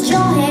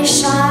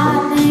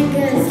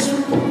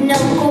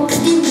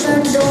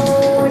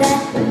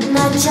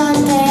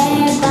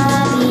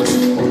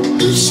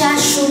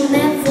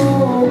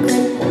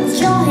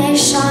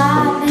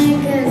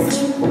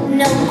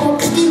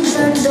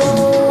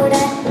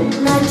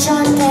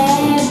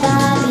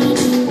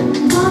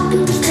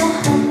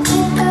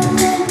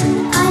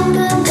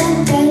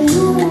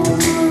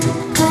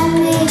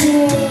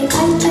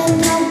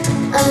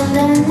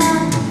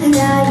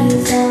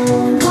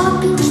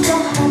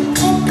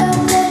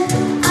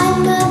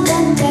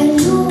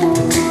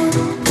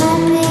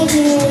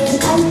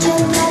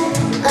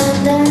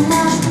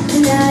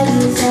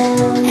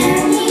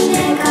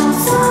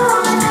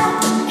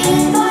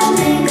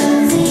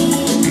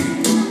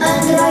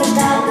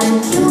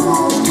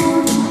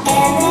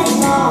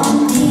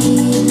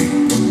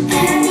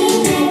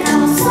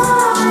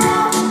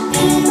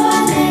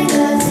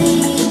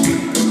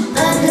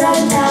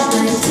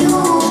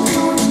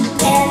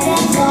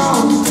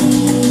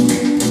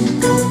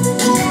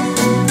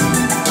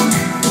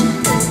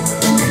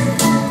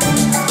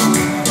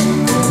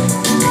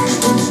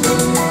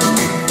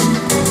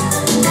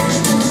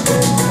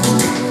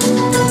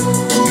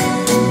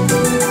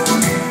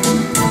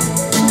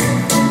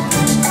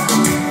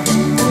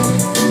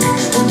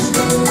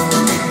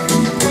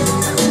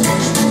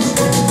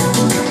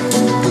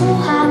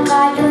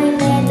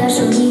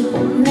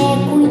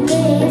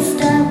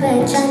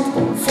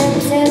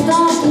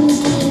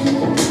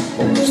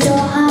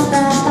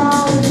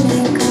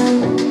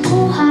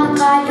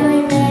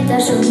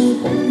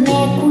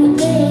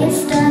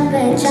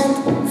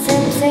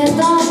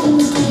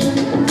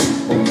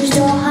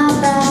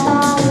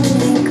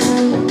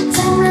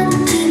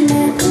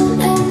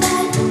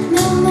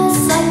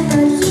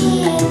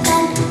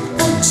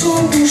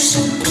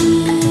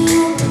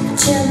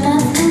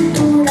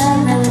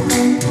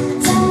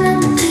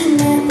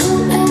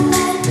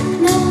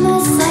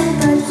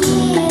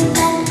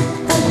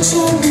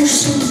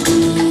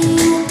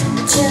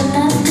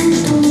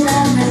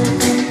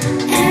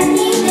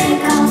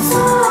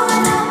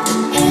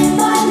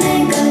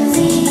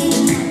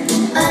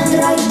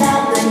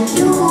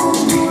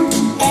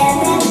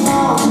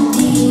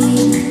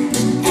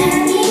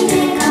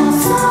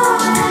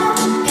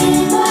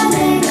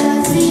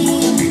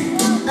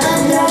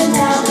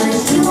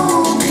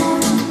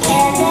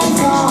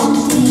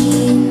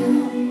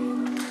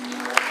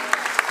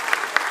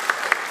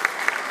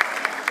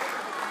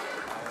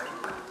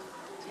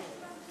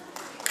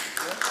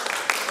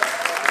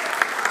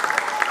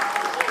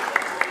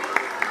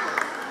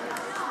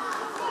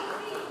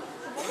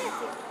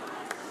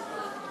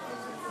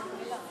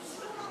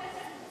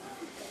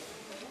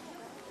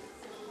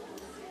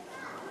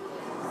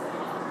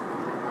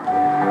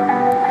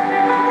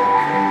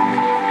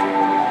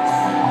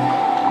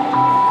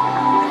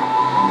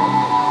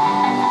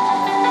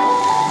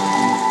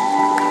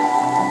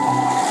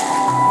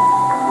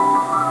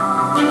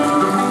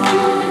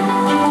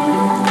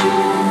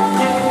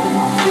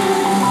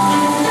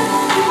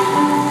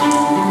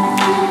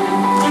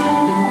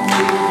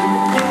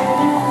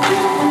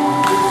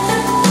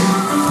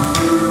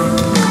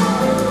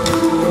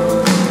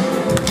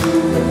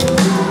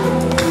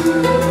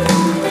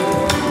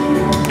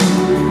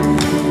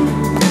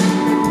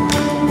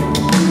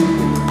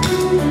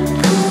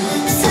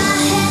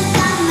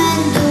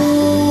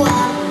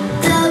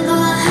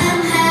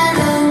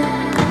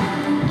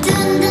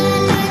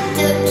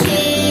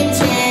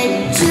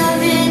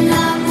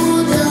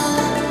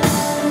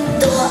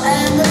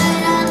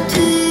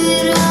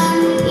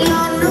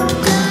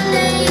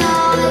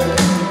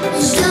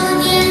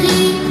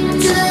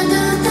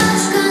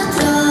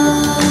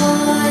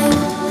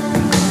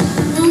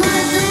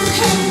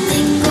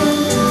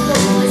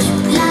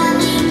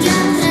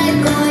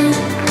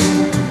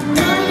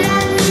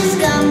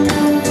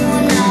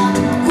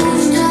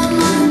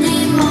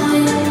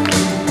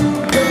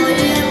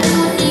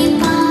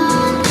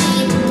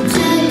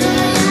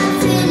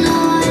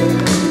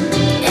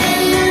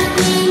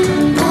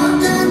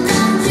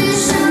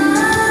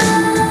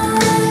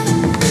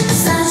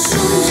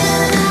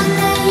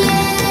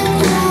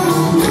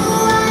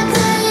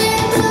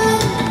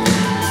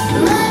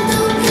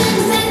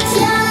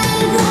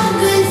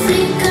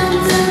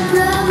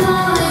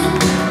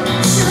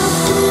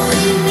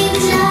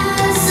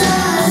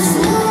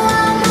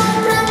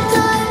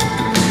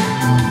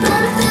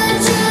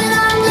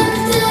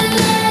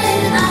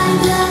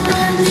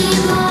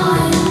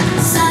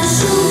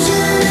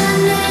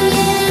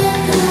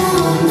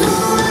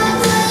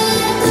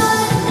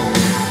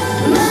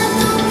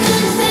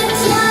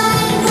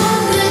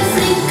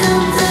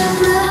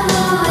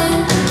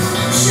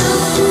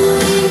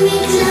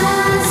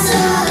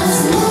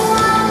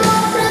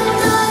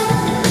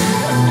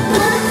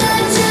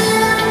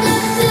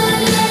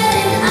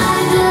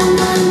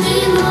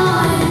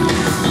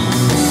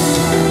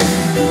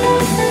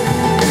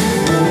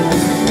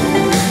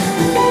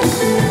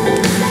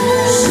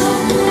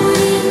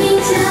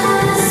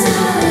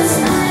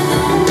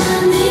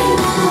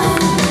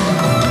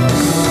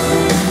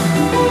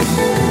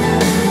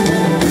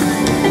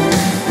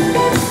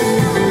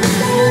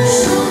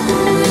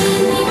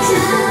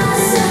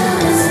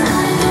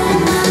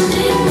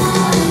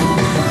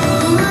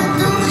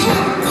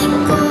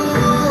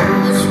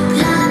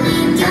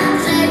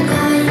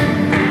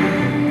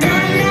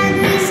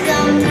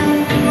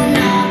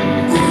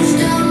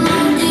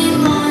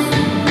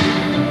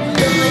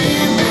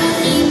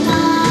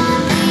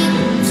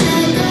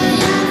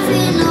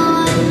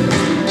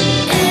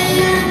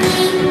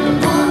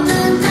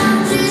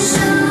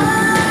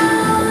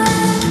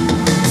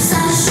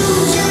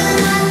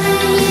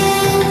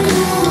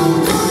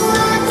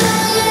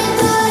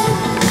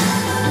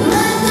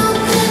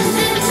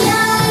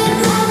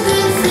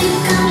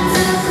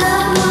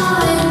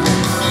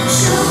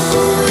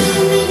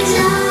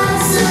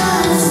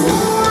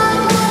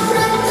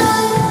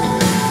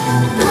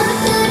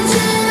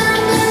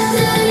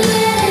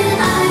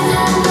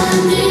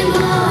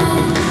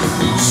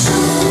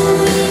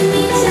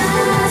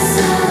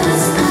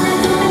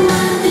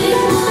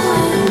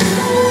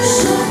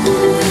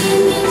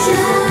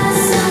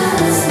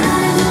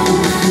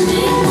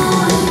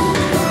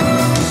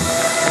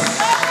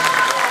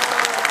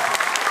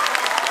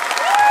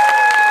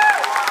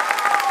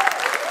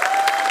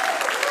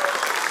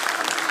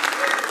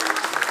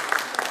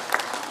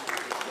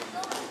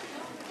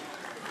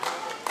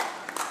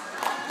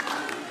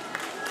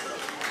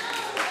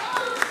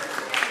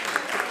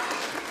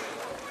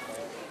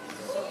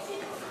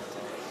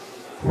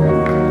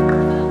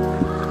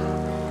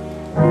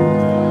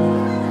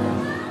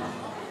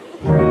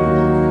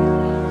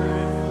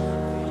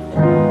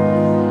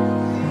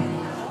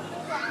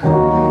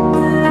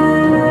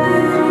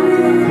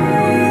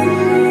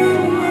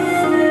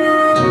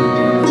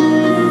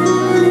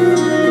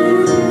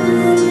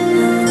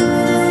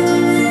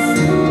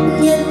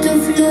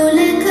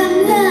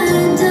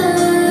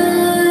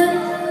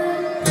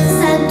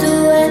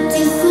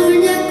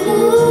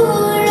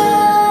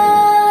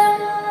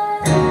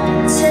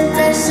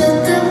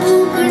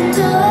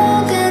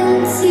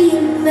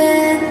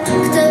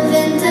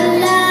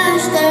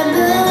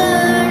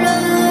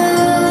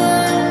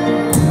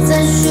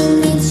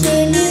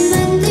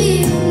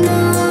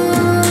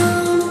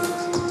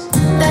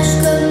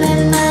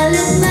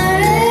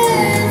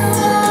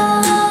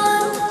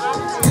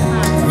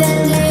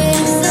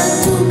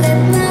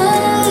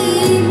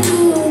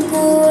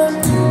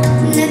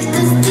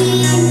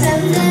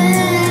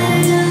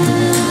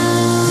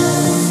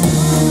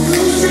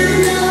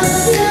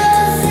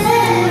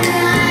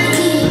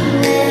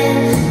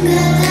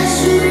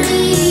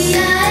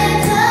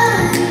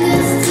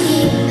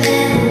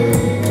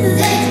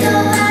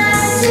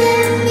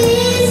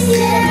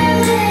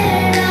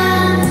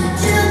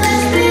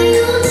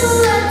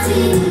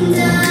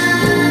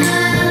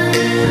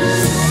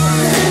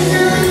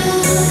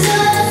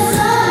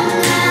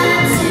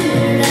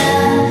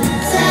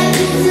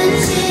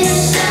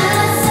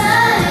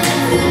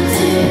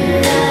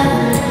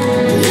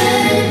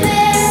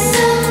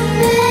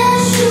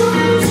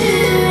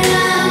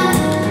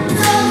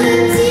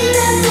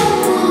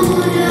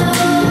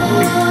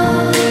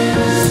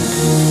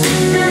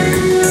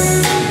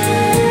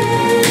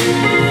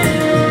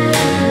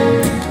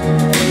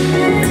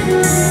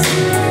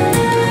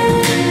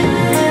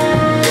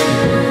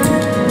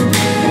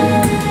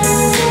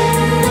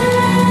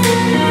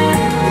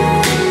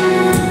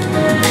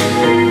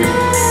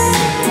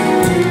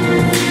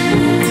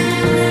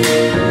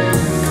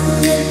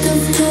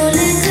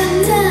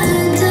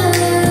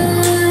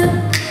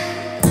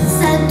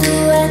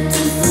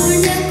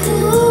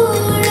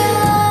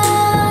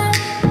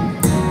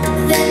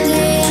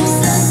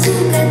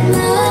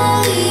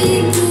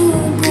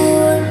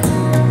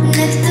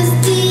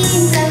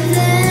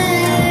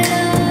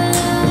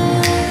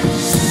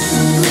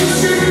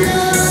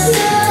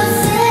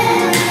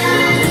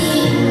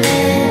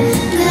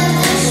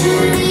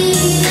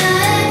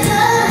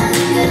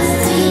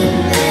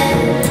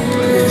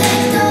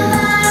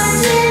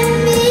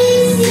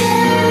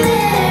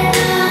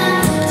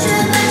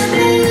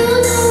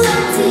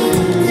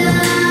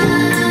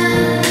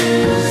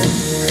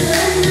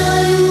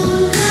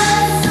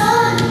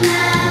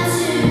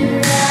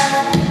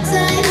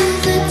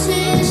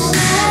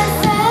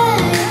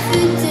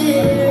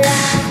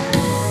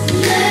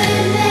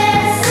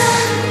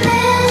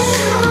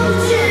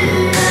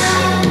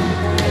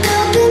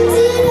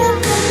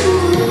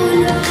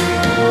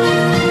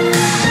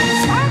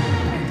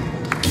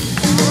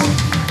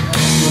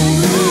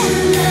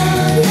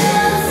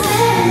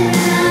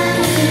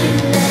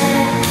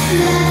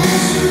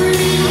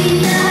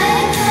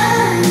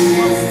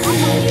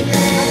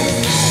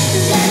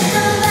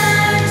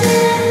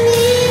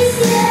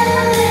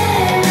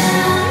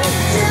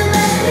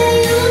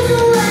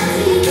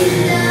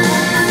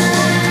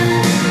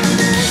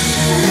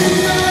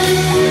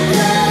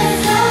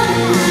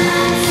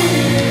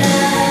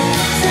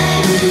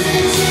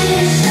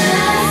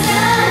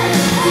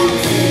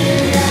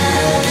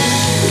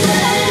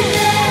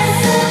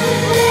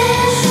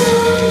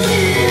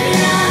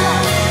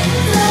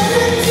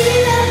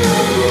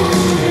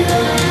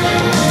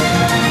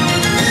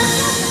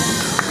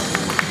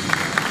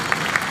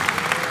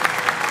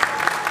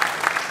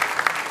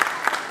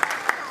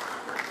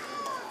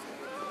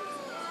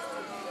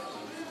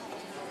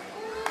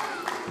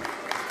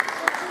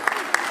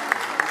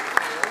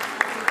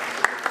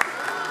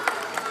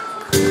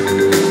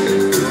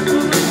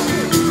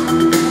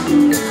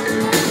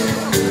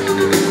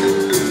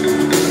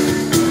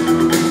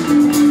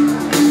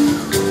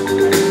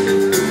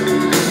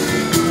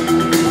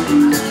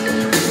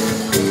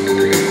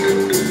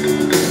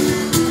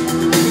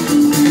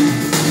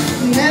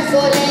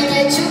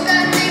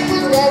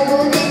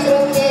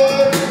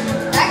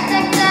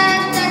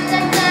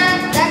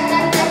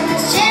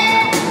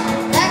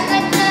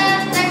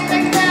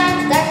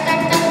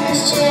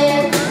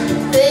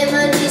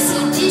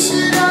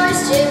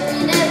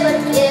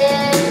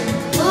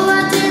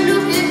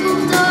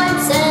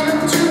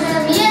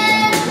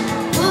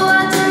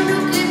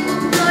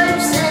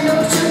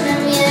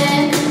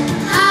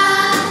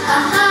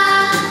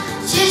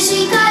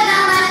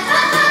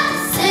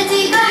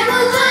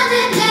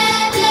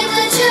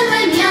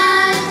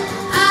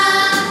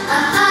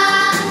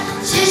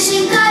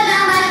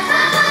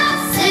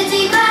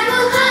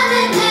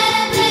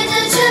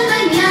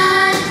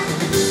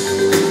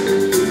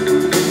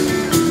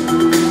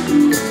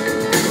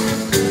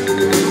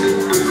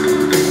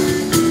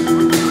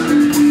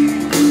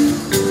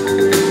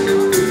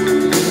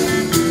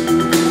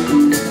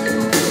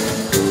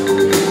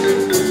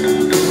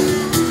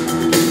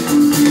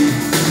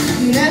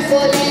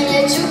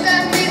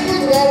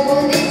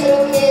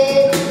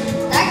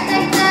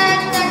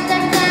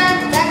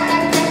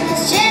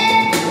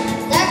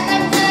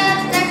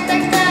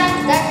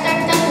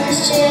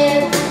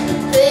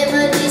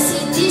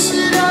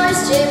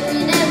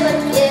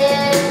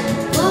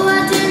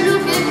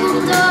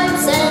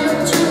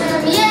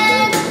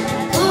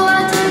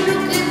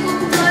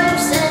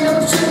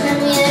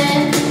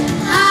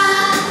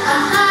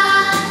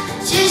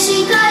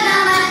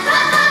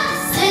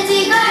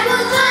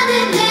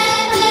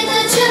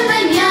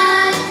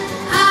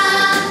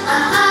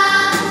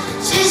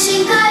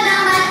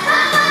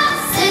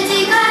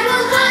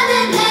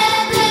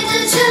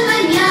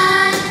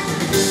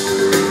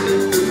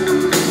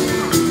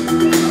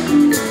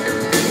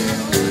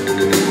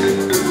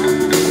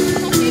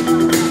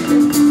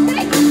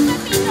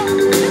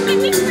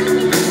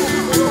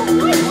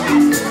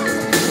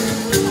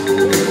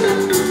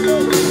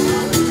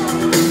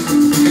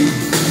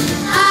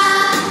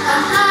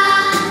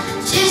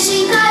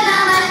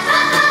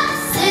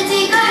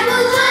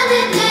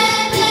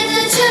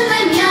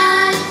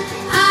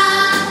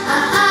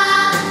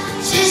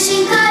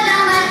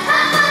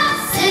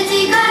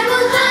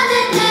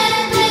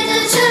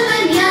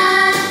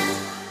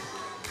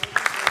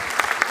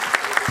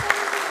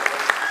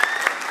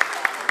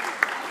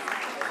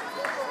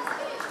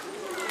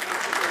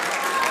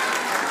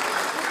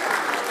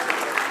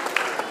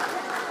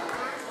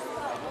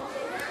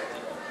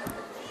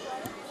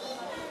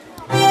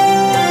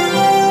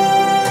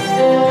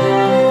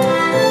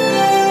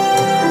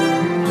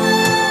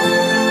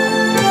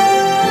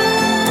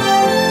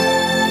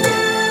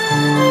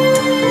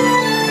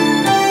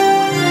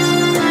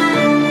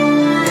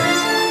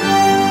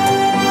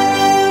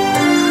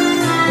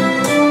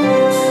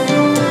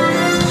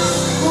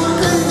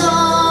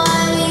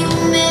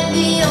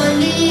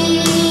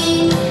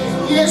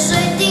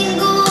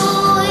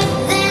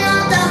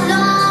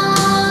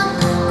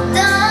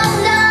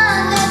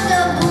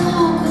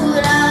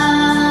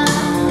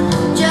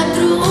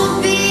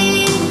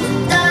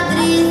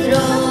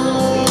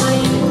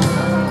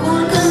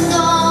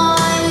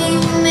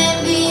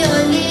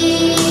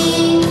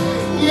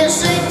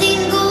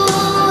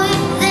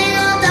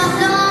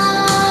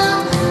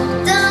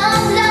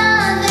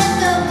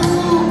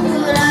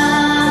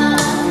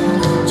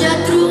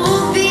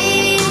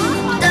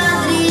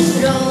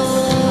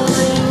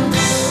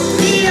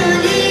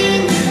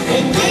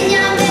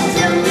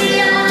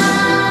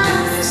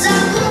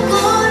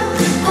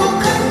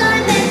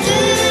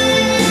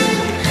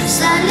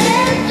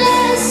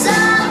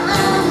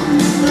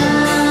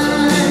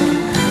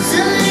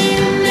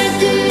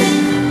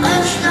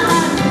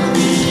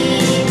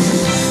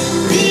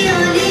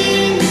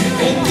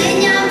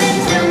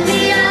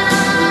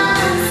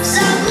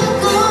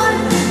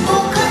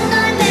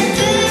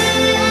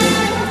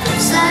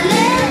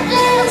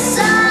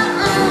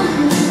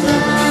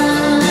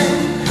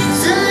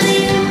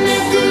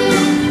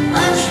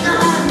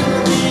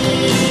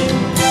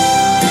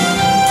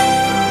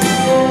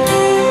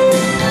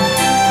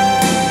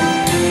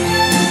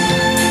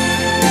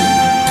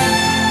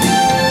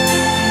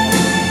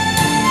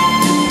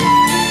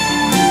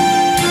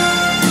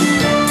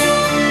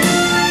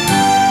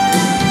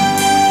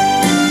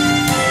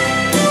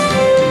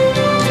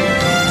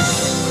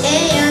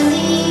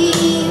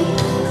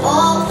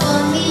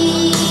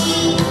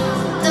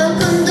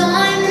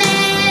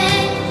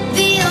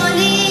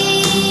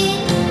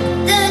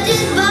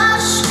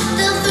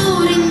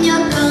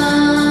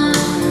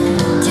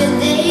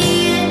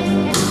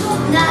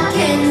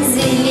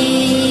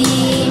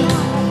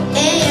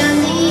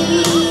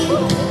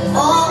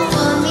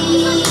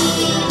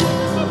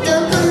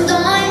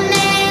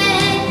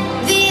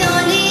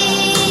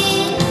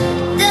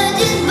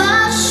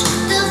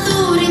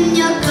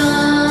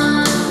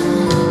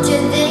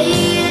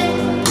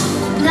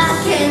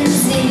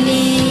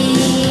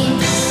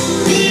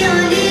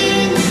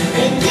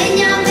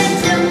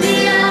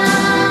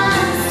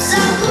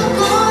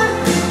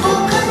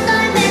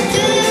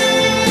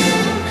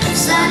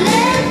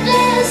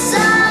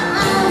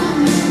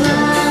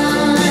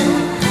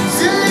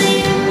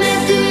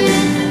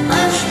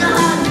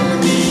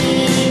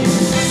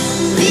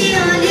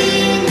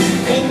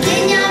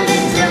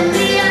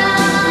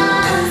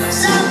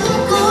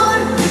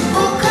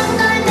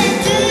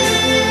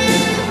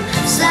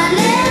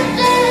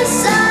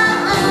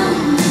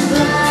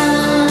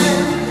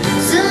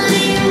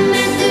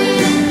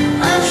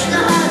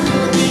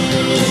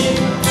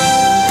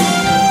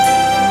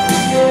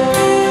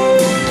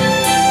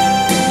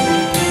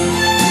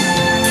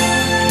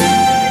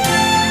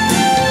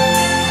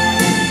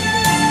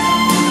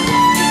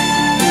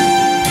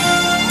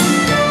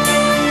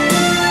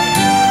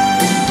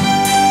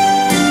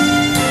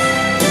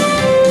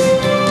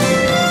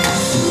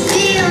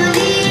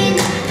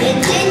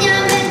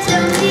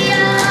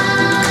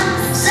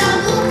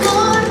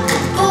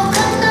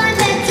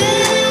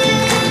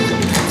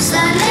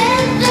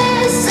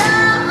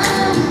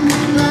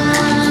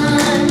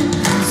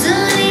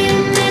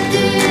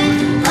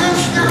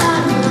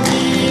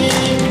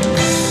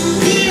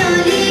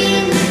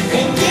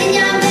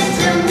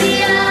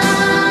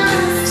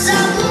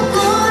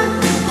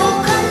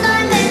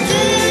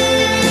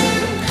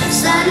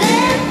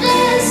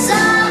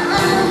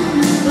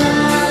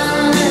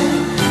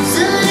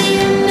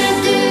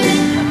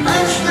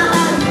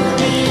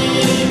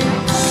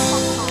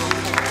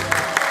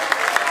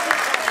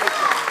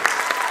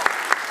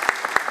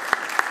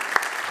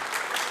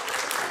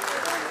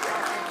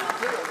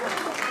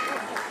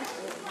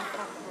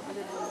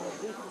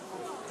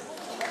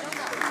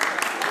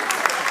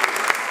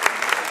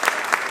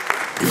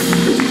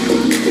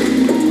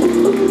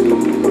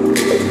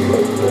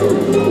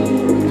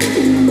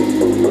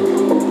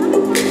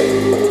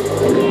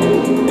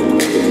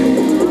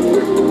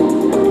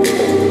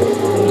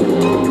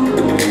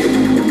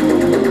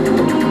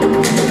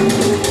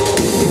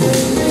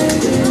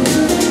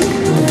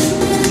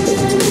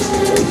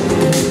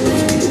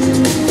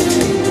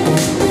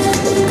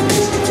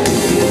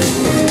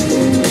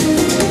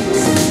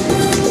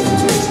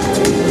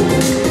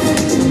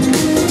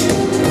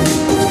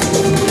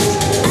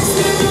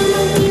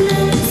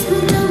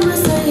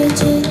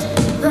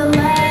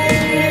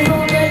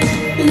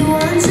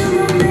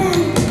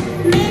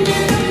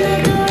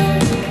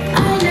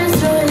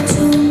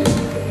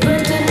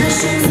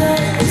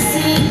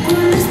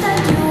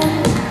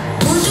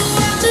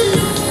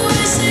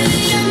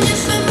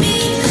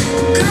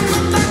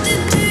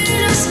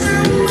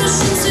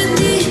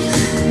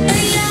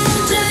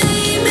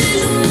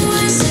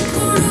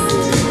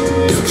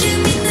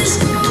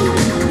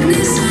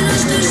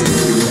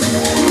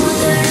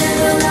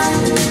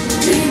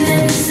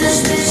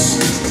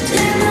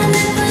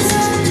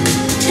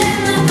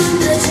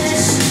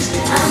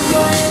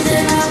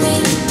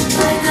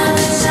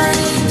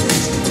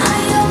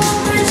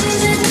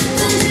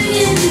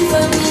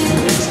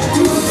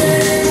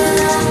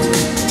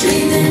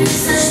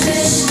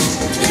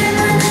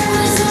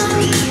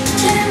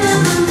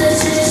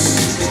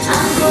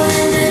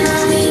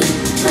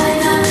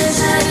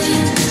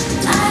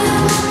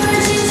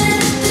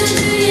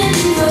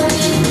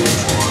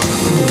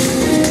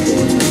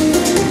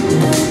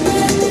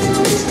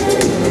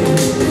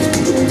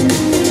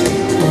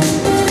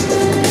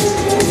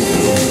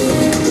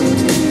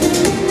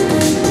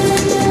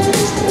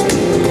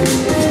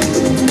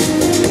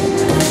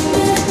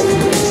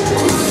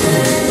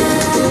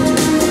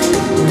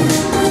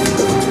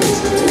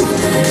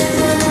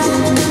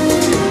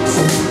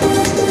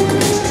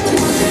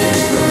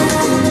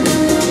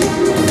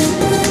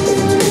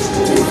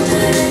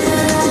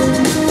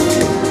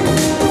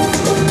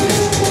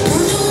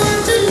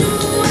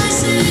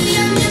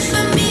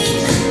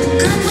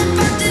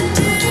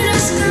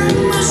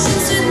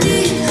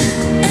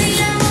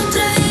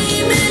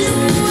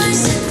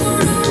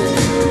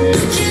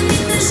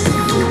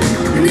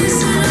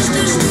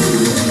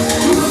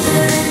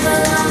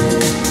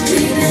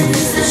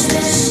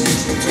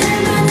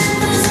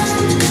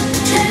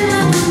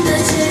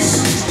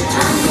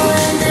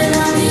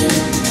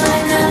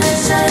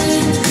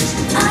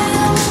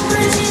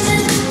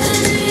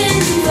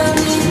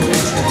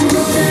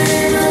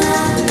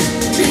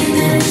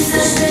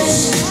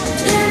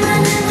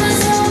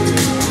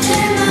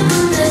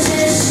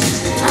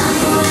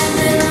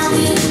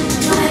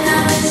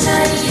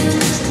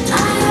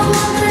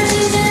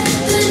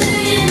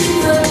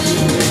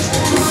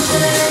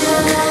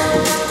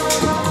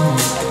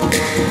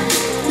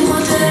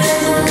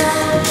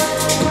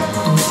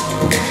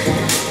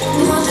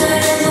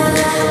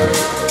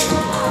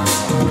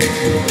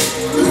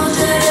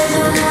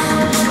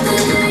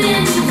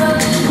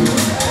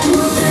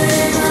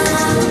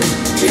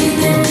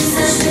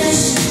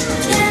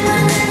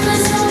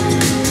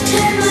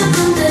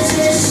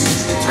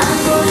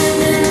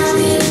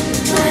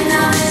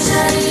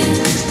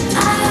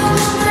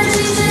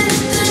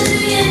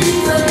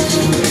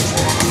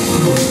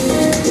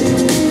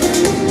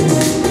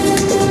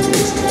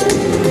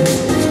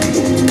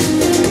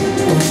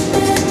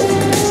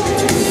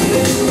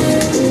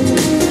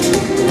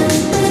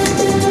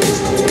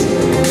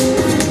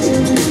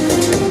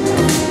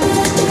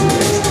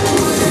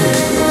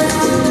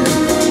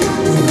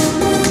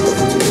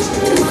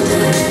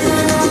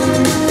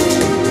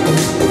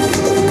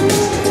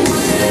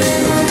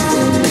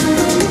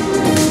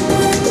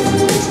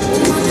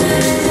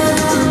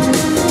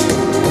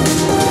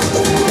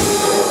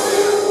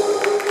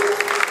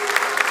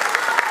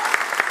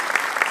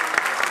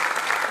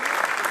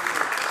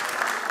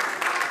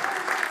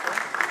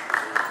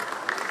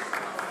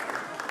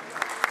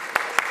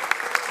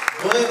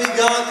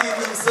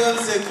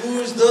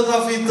do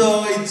ta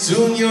fitoj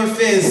Junior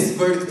Fest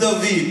për këtë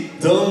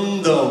vit.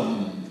 Dom.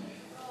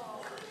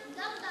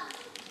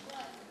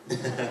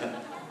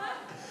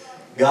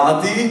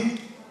 Gati?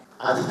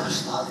 Adi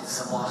përshtatit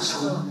së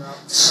bashku,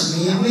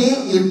 çmimi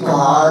I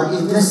parë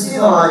I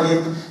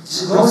festivalit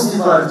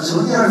Gostivar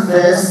Junior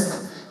Fest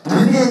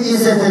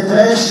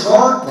 2023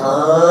 shkon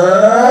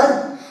për...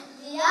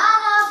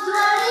 Diana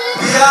Florin!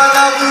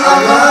 Diana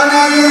Florin!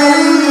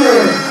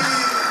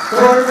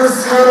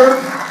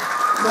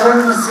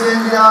 Torë në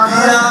sken,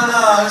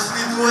 Diana është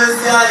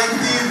fituesja I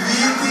këtij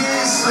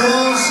viti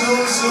shumë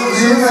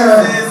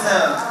suksese.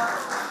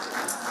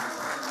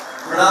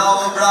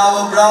 Bravo,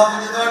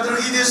 një dorë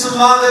tërgjitje shumë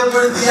madhe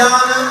për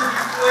Dianën,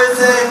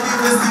 fituese E këtij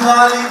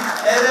festivali,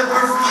 edhe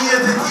për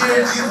fëmijët e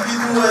tjerë gjithë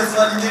fitues.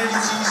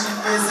 Faleminderit që ishin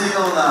pjesë e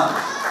jona.